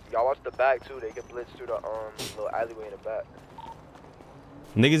 Y'all watch the back too. They can blitz through the little alleyway in the back.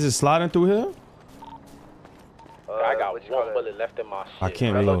 Niggas is sliding through here? I got one bullet left in my shit. I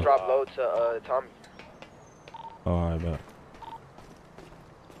can't Mello reload. drop low to Tommy. Oh, alright, bet.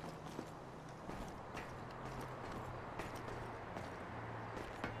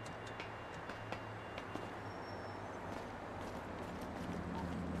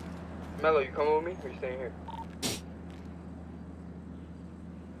 Mello, you coming with me? Or you staying here?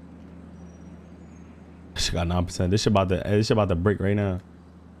 She got 9%. This shit about to break right now.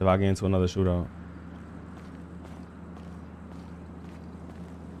 If I get into another shootout.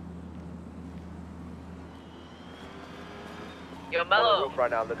 Yo, I'm on Mello. the roof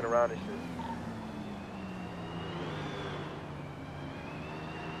right now, looking around and shit.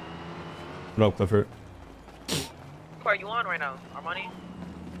 What up, Clifford? Who are you on right now, Armani?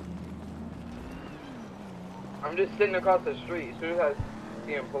 I'm just sitting across the street. As soon as I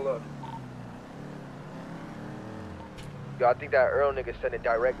see him pull up. Yo, I think that Earl nigga sending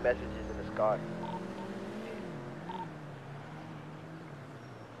direct messages in the sky.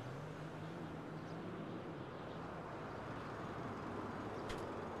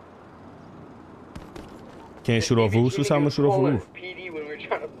 Can't shoot off roofs? Who's telling me to shoot off a roof? PD when we're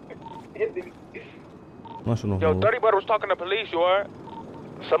trying to. I'm not shooting off a Yo, roof. 30 Butter was talking to police, you are?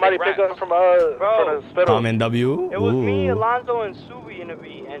 Somebody pick up from the hospital. Tom and W? It was me, Ooh. Alonzo, and Subi in the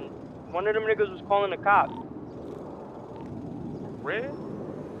V, and one of them niggas was calling the cops. Red?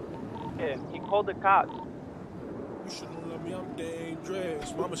 Yeah, he called the cops. You shouldn't love me, I'm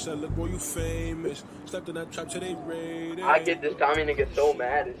dangerous. Mama said, look, boy, you famous. Slept in that trap till they raided. I get this Tommy nigga so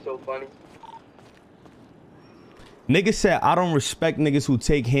mad. It's so funny. Nigga said, I don't respect niggas who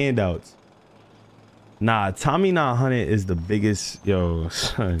take handouts. Nah, Tommy 900 is the biggest. Yo,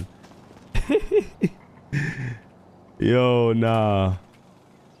 son. Yo, nah.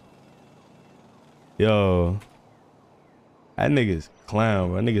 Yo. That nigga's clown,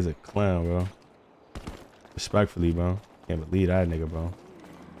 bro. That nigga's a clown, bro. Respectfully, bro. Can't believe that nigga, bro.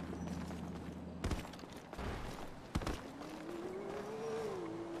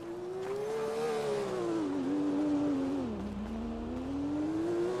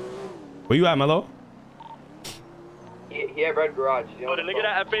 Where you at, Mello? He had red garage. Yo, the nigga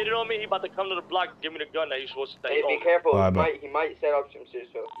that faded on me, he about to come to the block and give me the gun that he's supposed to take. Hey, be careful. Right, he might set up some shit,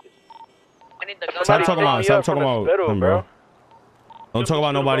 so. I need the gun. Stop talking about him, bro. Don't talk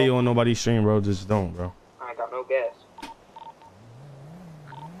about nobody bro. on nobody's stream, bro. Just don't, bro. I ain't got no gas.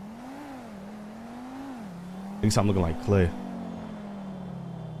 At least I'm looking like Clay.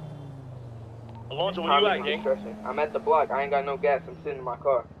 Alonzo, where you at, gang? I'm at the block. I ain't got no gas. I'm sitting in my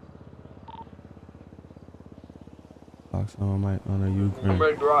car. Box on my on a Ukraine. I'm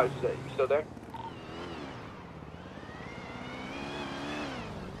red garage. You still there?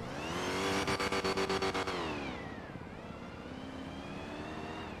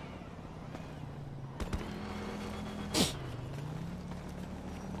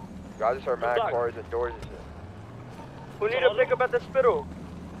 I just heard mad cars and doors and shit. Who need to pick up at the spittle?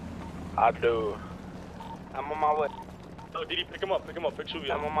 I do. I'm on my way. Oh, did he pick him up? Pick him up. Pick Shuvi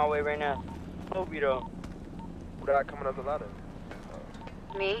up. I'm on my way right now. Hope you though. Who that coming up the ladder?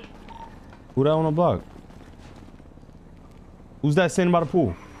 Me? Who that on the block? Who's that standing by the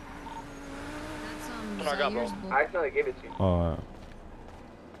pool? That's I got, bro. I accidentally gave it to you. Alright.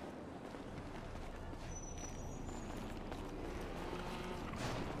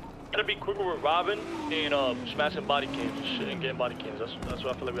 Gotta be quicker with robbing and smashing body cams and shit and getting body cams. That's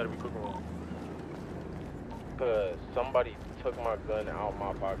what I feel like we gotta be quicker with. Cause somebody took my gun out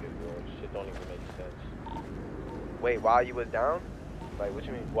my pocket, bro. Shit don't even make sense. Wait, while you was down? Like, what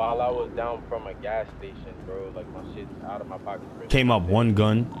you mean? While I was down from a gas station, bro. Like, my shit's out of my pocket. Came up one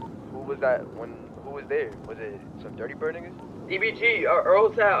gun. Who was that? Who was there? Was it some dirty bird niggas? DBG,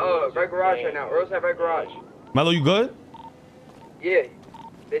 Earl's at red garage right now. Earl's at red garage. Mello, you good? Yeah.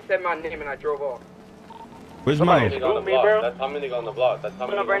 They said my name and I drove off. Where's Mello? That's how many niggas on the block. That's how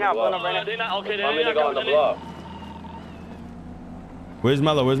many niggas on the block. They're not, okay, they're how many not niggas on the block? Where's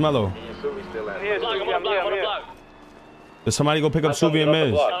Mello? Where's Mello? Still at I'm on the block. Does somebody go pick up Suvi and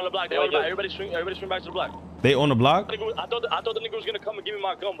Miz? On the block. Everybody swing back to the block. They on the block? I thought the nigga was gonna come and give me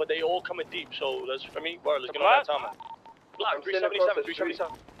my gun, but they all coming deep. So let's get on that time. Block 377.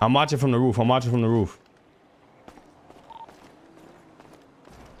 I'm watching from the roof. I'm watching from the roof.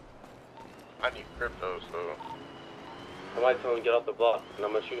 I need crypto, so. Somebody tell him to get off the block, and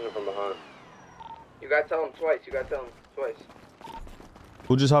I'm gonna shoot him from behind. You gotta tell him twice.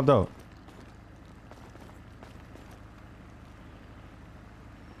 Who just hopped out?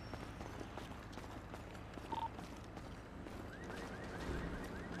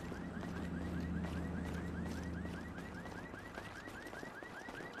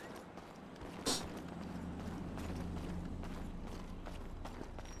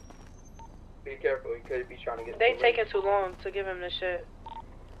 Be careful, he could be trying to get. They taking too long to give him this shit.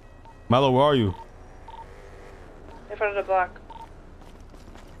 Mello, where are you? In front of the block.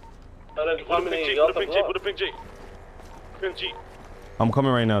 Put a pink G. I'm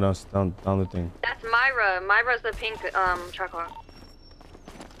coming right now. That's down the thing. That's Myra. Myra's the pink truck car.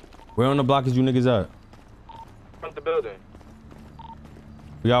 Where on the block is you niggas at? Front the building.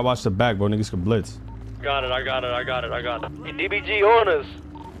 We gotta watch the back, bro. Niggas can blitz. Got it. Hey, DBG on us.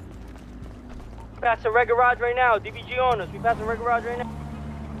 We passing red garage right now. DBG on us. We passing red garage right now.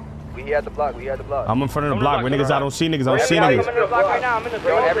 We at the block. I'm in front of the block. Where niggas I don't see niggas. I don't see niggas. I'm in the block right now. I'm in the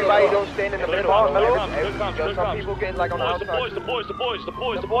Yo, everybody don't stand in the middle. Some people getting like on the outside. The boys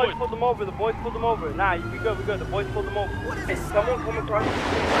pulled them over. Nah, we good. The boys pulled them over. Hey, someone come across.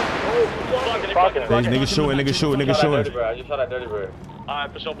 Niggas shooting. I just shot that dirty bird.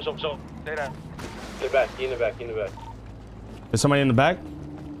 Alright, for sure. Stay down. He in the back. Is somebody in the back?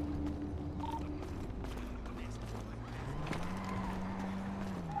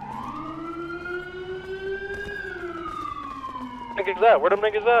 Niggas at? Where them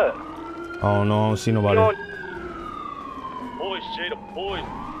niggas at? Oh no, I don't see nobody. Boys, Jay, the boys.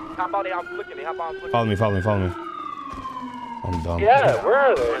 Hop out there, I'm flicking it. Follow me. I'm dumb. Yeah, where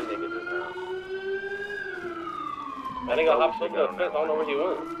are they? That nigga hopped over the fence. I don't know where he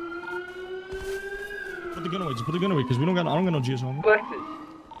went. Put the gun away. Just put the gun away, because I don't got no GS on me. Flexes.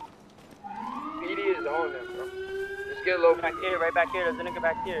 PD is on them, bro. Just get low. Back here, right back here. There's a nigga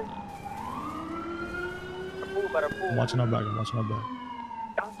back here. I'm watching our back. I'm watching our back.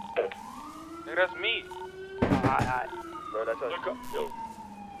 Nigga, that's me. Alright. Bro, that's us. Yo.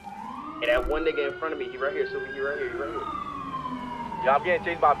 Hey, that one nigga in front of me, he right here, Sylvie. He right here. Yeah, I'm getting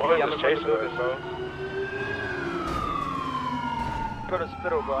chased by PD. I'm just chasing us, bro. Go to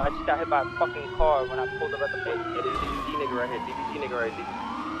hospital, bro. I just got hit by a fucking car when I pulled up at the place. Yeah, this DBG nigga right here. DBG nigga right here.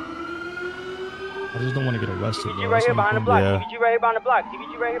 I just don't want to get arrested, DBG bro. right here behind the block. Yeah. DBG right here behind the block.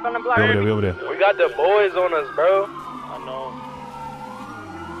 DBG right here behind the block. We over there. We got the boys on us, bro. I know.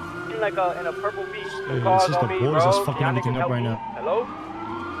 Like in a purple beach. Hey, this is the boys that's fucking everything up right now. Hello?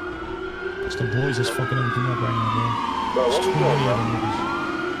 It's the boys that's fucking everything up right now, bro. Bro, what we doing, bro?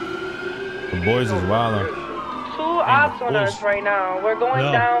 The boys is wildin'. 2 ops on us right now. We're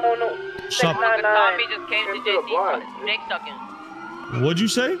going down 699. Tommy just came to JC. Dick sucking. What'd you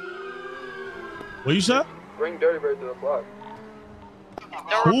say? What you said? Bring Dirty Bird to the block.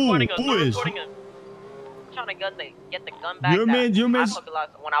 They're reporting us. They're reporting us. I'm trying to get the gun back. Your man's when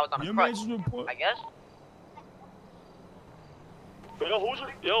I was on a crutch, I guess. Who's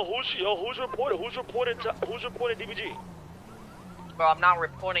reported DBG? Bro, I'm not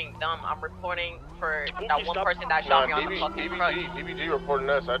reporting them. I'm reporting for that one person that shot me on the fucking crutch. DBG reporting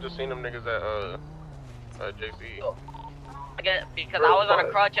us. I just seen them niggas at JC. I get because I was on a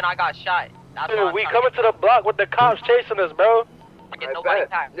crutch and I got shot. Dude, we coming to the block with the cops chasing us, bro. I get nobody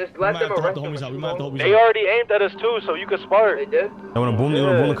packed. Just let them arrest them. They already aimed at us too, so you can spark. They did? They wanna boom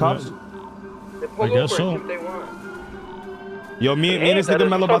the cops? I guess so. Yo, me and this nigga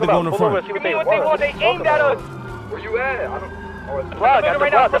Mello about to go in the front. They aimed at us. Where you at? I don't. Oh, it's Block, at the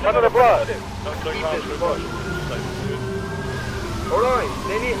block, the front of the block. Hold on,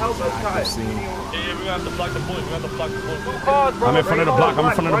 they need help outside. Yeah, we have to block the boys. I'm in front of the block. I'm in front of the block. I'm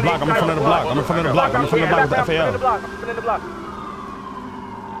in front of the block. I'm in front of the block. I'm in front of the block with the FAL.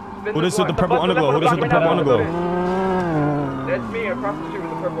 Who this with the purple underglow? Who this with the purple underglow? That's me across the street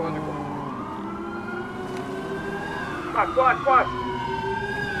with the purple underglow. Squad.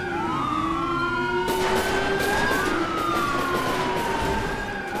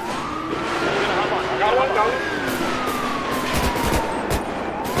 Got one.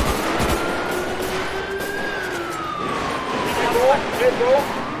 Hit, bro.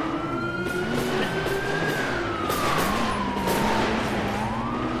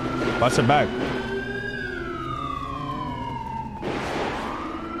 Watch your back.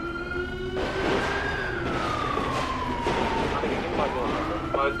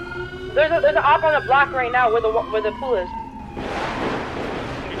 There's an op on the block right now where the pool is.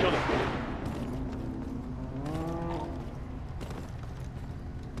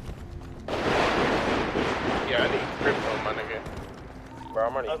 Yeah, I need crypto, my nigga. Bro,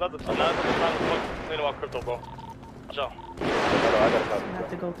 I'm running. That's not the time to complain about crypto, bro. So. You have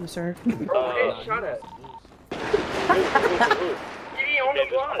to go through, sir. Bro, hey, shot at. PD on the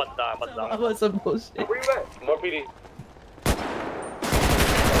block. That was some bullshit. Where you at? More PD.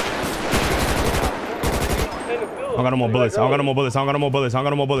 I don't got no more bullets. I don't got no more bullets. I don't got no more bullets. I don't got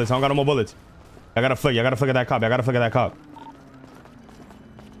no more bullets. I don't got no more bullets. I gotta flick. I gotta flick at that cop. I gotta flick at that cop.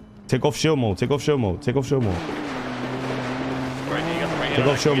 Take off shield mode. Take off shield mode. Take off shield mode. Take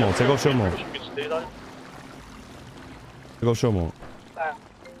off shield mode. Take off shield mode. Take off shield mode.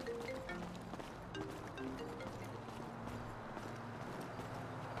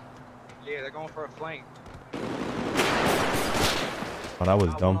 Yeah, they're going for a flank. Oh, that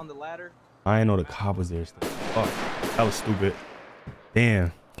was dumb. I didn't know the cop was there still. Fuck. That was stupid.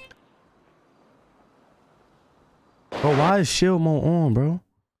 Damn. Bro, why is shield mode on, bro?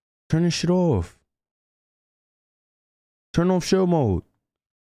 Turn this shit off. Turn off shield mode.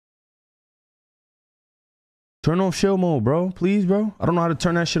 Turn off shield mode, bro. Please, bro. I don't know how to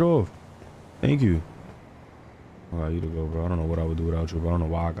turn that shit off. Thank you. Allow you to go, bro. I don't know what I would do without you, bro. I don't know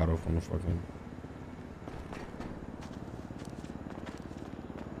why I got off on the fucking...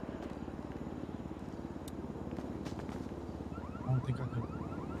 I don't think I could.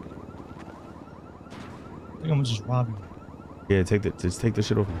 I think I'm gonna just rob you. Yeah, just take the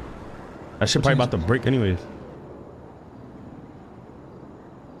shit off me. That shit probably about to break anyways.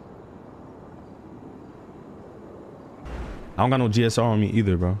 I don't got no GSR on me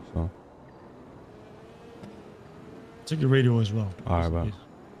either, bro. So. Take your radio as well. All right, bro.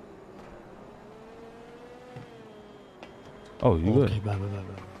 Oh, you good? Okay, blah.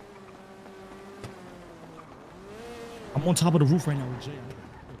 I'm on top of the roof right now with Jay.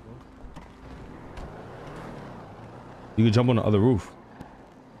 You can jump on the other roof.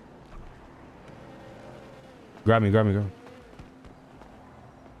 Grab me, grab me, grab me.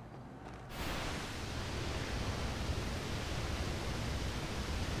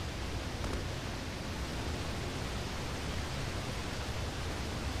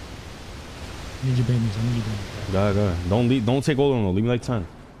 I need your babies. I need your babies. Go ahead. Don't take all of them. Leave me like 10.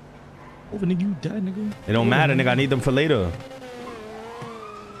 Over, nigga, you dead, nigga. It don't matter, nigga. I need them for later.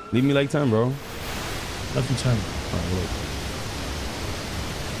 Leave me like 10, bro. Left you 10. Alright, look.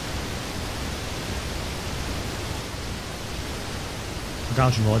 I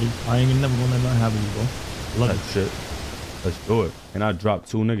got you, Hardy. I ain't never gonna let nothing happen to you, bro. Love that shit. Let's do it. And I dropped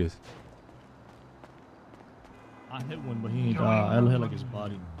 2 niggas. I hit one, but he ain't I hit like his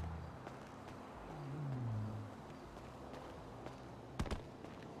body.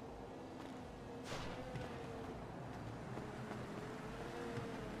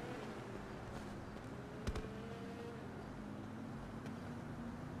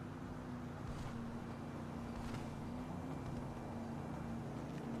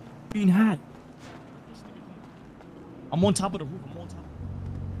 Green hat. I'm on top of the roof. I'm on top.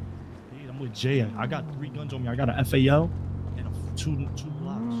 Hey, I'm with Jay. I got 3 guns on me. I got an FAL and two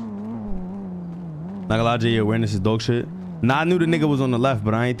blocks. Not gonna lie, Jay, your awareness is dog shit. Nah, I knew the nigga was on the left,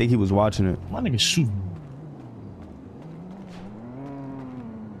 but I ain't think he was watching it. My nigga shooting.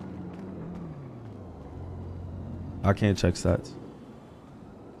 I can't check stats.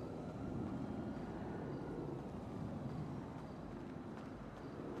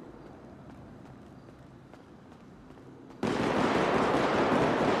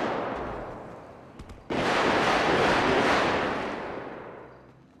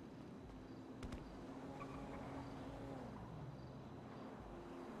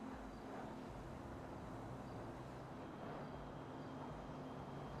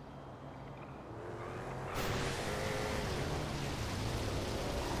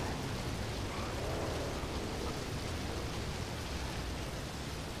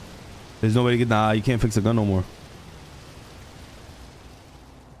 There's nobody get. Nah, you can't fix a gun no more.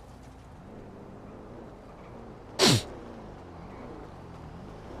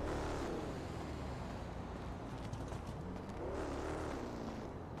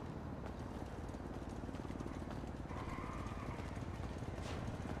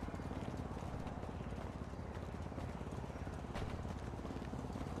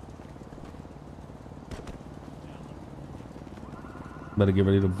 Better get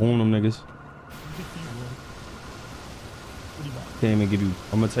ready to boom them niggas. Can't even give you.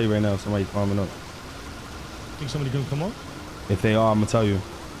 I'm gonna tell you right now if somebody's climbing up. Think somebody gonna come up? If they are, I'm gonna tell you.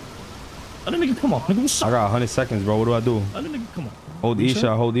 Let a nigga come up. Nigga, what's up? I got 100 seconds, bro. What do I do? Let a nigga come up. Hold E,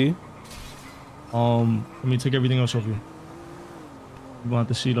 shot, hold E. Let me take everything else off you. You gonna have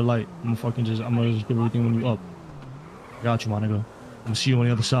to see the light. I'm gonna just give everything when you up. I got you, my nigga. I'm gonna see you on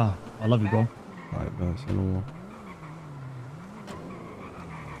the other side. I love you, bro. Alright, man. Say no more.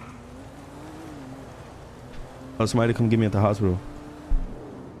 Oh, somebody come get me at the hospital.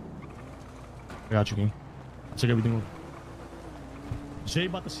 I got you, King. I took everything off. Jay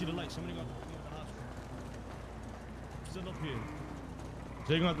about to see the light. Somebody got to see the hospital. Sit up here.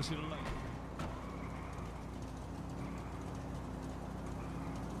 Jay gonna have to see the light.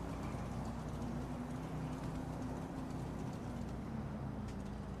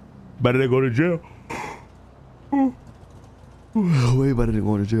 Better than go to jail. Way better than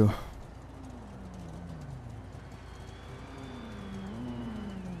going to jail.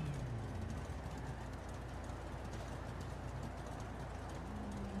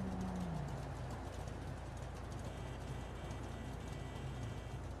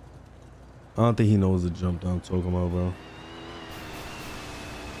 I don't think he knows the jump that I'm talking about, bro.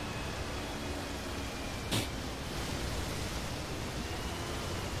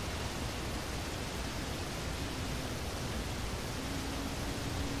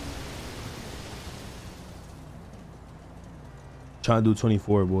 Trying to do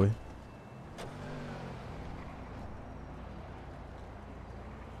 24, boy.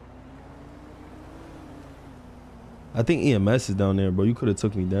 I think EMS is down there, bro. You could have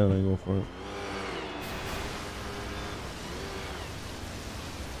took me down. I ain't going for it.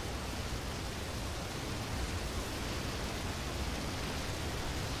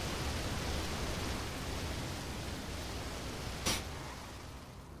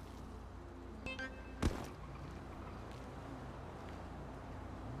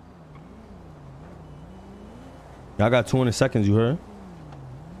 I got 200 seconds, you heard?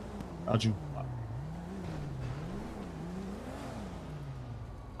 How'd you?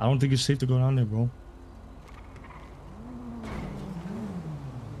 I don't think it's safe to go down there, bro.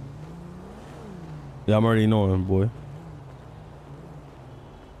 Yeah, I'm already knowing, boy.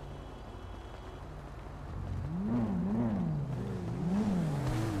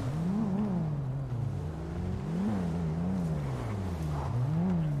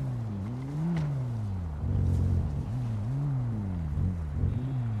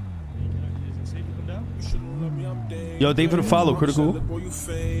 Yo, thank you for the follow, Critical. Boy, you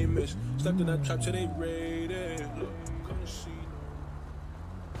famous. Stepped in that trap till they raided. Look, come and see.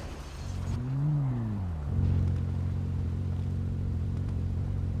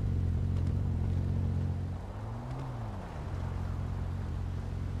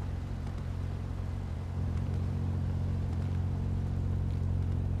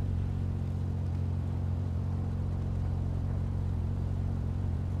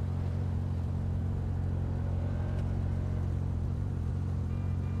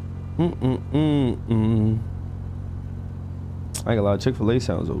 I ain't gonna lie, Chick-fil-A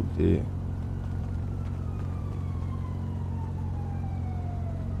sounds okay.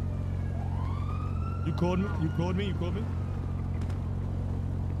 You called me? You called me? You called me?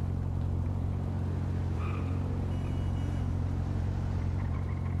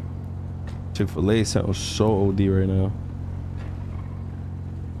 Chick-fil-A sounds so OD right now.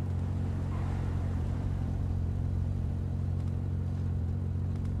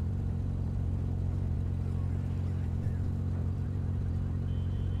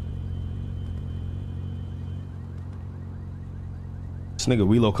 This nigga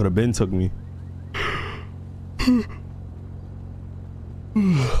Wheelo could have been took me.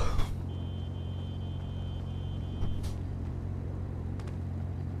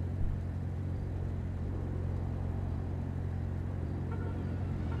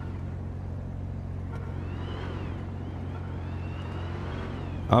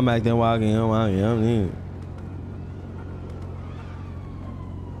 I'm acting wild again.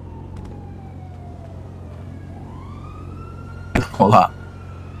 Hold up.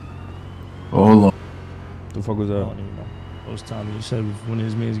 Hold on. The fuck was that? I don't even know. Those times you said when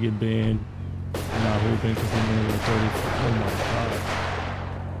his mans get banned, I'm not hoping because the man was 30. Oh my god.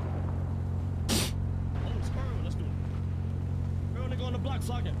 Oh, it's Sparrow. Let's do it. Girl, nigga on the block,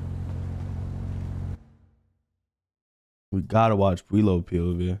 slocking. We gotta watch Wheelo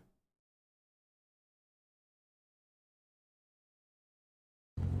POV.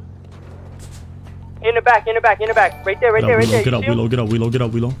 In the back, right there, right there, right there. Get up, Wheelo, get up, Wheelo, get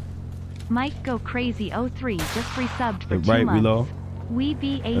up, Wheelo. Mike Go Crazy 03 just resubbed for 2 right, months. Wheelo. We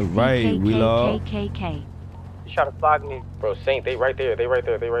Right, Wheelo. BACKKKKK. You try to flag me. Bro, Saint, they right there, bro.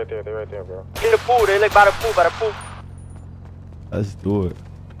 In the pool, they like by the pool. Let's do it.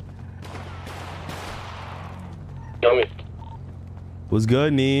 Tell me. What's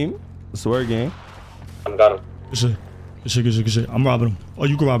good, Neem? What's the word, gang? I got him. Good shit. I'm robbing him. Oh,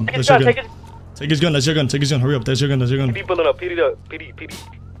 you can rob him. Take his That's your gun, gun. Take his gun. That's your gun. Take his gun. Hurry up. That's your gun. PD pulling up. PD up. PD.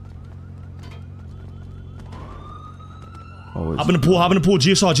 Oh, hop in the pool.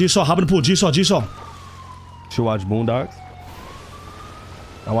 GSR. Hop in the pool. GSR. Should watch Boondocks.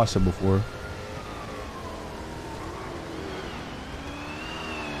 I watched it before.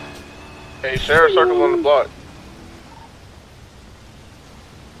 Hey, share a circle on the block.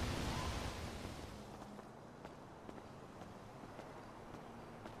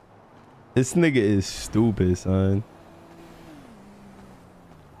 This nigga is stupid, son.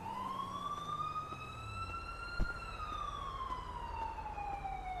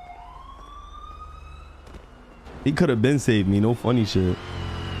 He could have been saved me, no funny shit.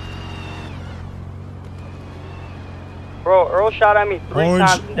 Bro, Earl shot at me 3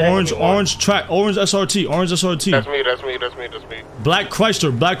 times. Orange track. Orange SRT. That's me. Black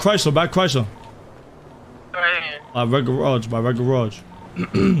Chrysler. By Red Garage.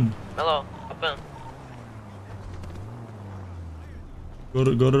 Hello. Up in. Go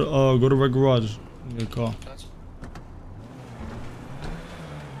to Red Garage. Get a call.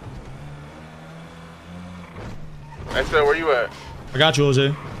 I said, where you at? I got you,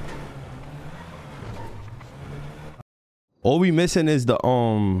 Jose. All we missing is the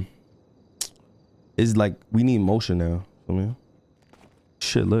is like we need motion now. I mean,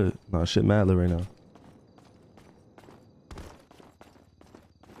 shit lit. Nah, shit mad lit right now.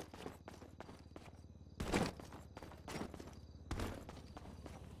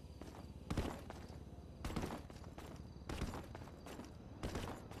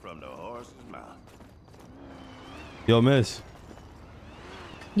 From the horse's mouth. Yo, miss.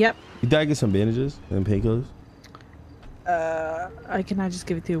 Yep. You gotta get some bandages and painkillers. I cannot just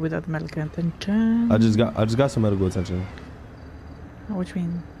give it to you without the medical attention. I just got some medical attention. What you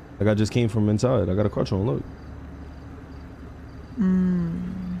mean? Like I just came from inside. I got a crutch on. Look.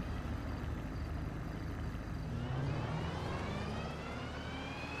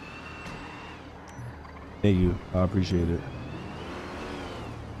 Thank you. I appreciate it.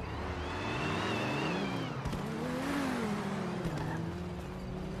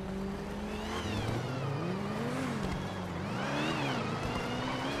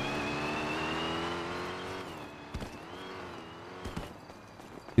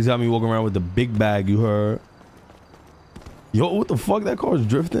 He's got me walking around with the big bag, you heard? Yo, what the fuck? That car's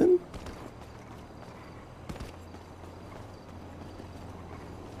drifting?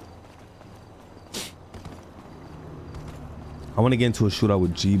 I want to get into a shootout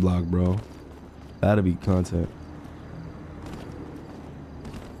with G Block, bro. That'll be content.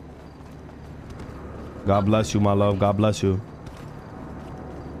 God bless you, my love. God bless you.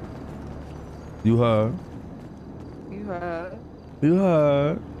 You heard. You heard. You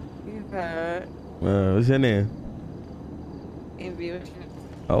heard. You heard. What's your name? Envy.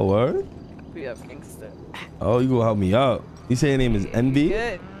 Oh, word? Be up, gangster. Oh, you gonna help me out. You say your name is Envy?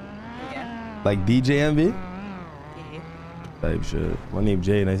 Good. Yeah. Like DJ Envy? Yeah. Type shit. My name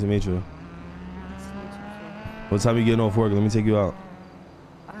Jay. Nice to meet you. What time you getting off work? Let me take you out.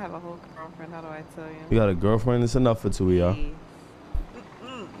 I have a whole girlfriend. How do I tell you? You got a girlfriend? It's enough for two of y'all.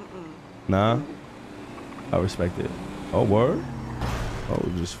 Nah? I respect it. Oh, word? Oh,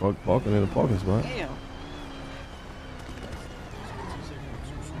 just fuck parking in the parking spot. Damn.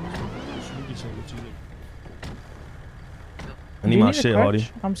 I need my shit, Hardy.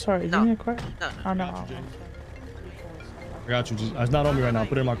 I'm sorry. Do you need a crash? Oh, no. I got you. Just, it's not on me right now.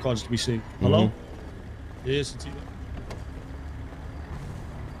 Put it in my car just to be safe. Hello? Yes, it's you.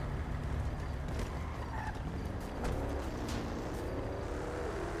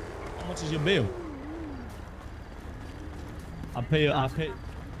 How much is your bill? I pay.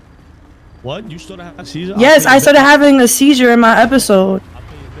 What? You started having a seizure? Yes, I started having a seizure in my episode. I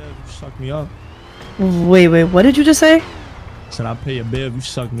pay your bill if you suck me up. Wait, what did you just say? I said I pay your bill if you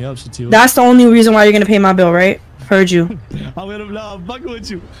suck me up, Sativa. That's the only reason why you're gonna pay my bill, right? Heard you. I'm fucking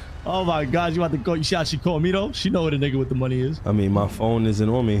with you. Oh my God, you about to call? You see how she called me though? She know where the nigga with the money is. I mean, my phone isn't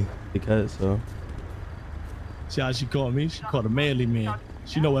on me because so. See how she called me? She called a manly man.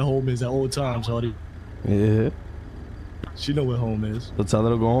 She know where home is at all times, Hardy. Yeah. She know where home is. So tell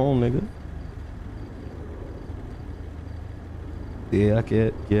her to go home, nigga. Yeah, I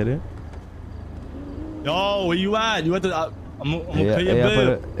get it. Yo, where you at? You at the? I'm gonna pay your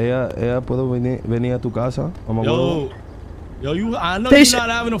bill. Ella puedo venir a tu casa. Yo, I know you're not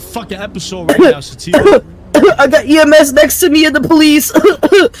having a fucking episode right now, Sativa. I got EMS next to me and the police.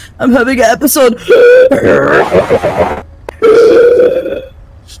 I'm having an episode.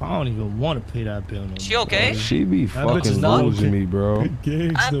 I don't even want to pay that bill no more. She okay? She be fucking losing me, bro.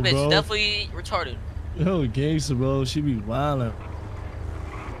 Gangsta, That bitch bro. definitely retarded. Yo, gangsta, bro. She be wildin'.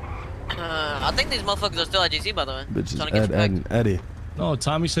 I think these motherfuckers are still at JC, by the way. Bitches Trying to get you back. and Eddie. No,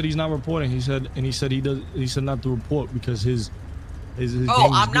 Tommy said he's not reporting. He said not to report because his Oh,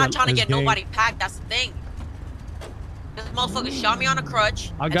 I'm not trying to get nobody packed. That's the thing. This motherfucker shot me on a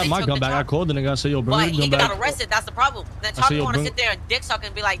crutch. I got my gun back. I called the nigga. I said, yo, bring But the he gun back. got arrested. That's the problem. Then I said, Tommy yo, want to bring- sit there and dick suck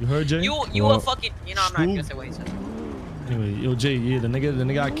and be like, You heard, Jay? you a fucking, you know, I'm not gonna say what he said. Anyway, yo, Jay, yeah, the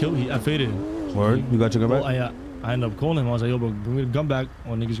nigga I killed, I faded. Word? You got your gun back? I ended up calling him. I was like, yo, bro, bring me the gun back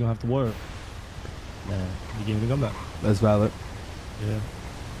or niggas gonna have to work. Man, he gave me the gun back. That's valid. Yeah.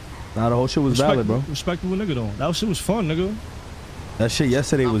 Nah, the whole shit was valid, bro. Respectable nigga, though. That shit was fun, nigga. That shit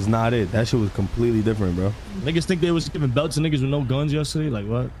yesterday was not it. That shit was completely different, bro. Niggas think they was giving belts to niggas with no guns yesterday. Like,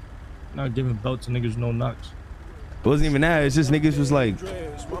 what? Not giving belts to niggas with no knocks. It wasn't even that. It's just niggas was like,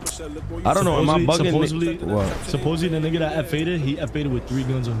 I don't know. Am I bugging? Supposedly the nigga that F8'd, he F8'd with 3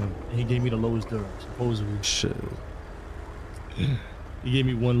 guns on him. And he gave me the lowest third, supposedly. Shit. He gave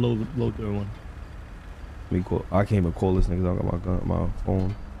me one low third one. Me call. I can't even call this nigga. I got my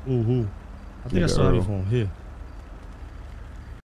phone. Ooh. I think I still have your phone. Here.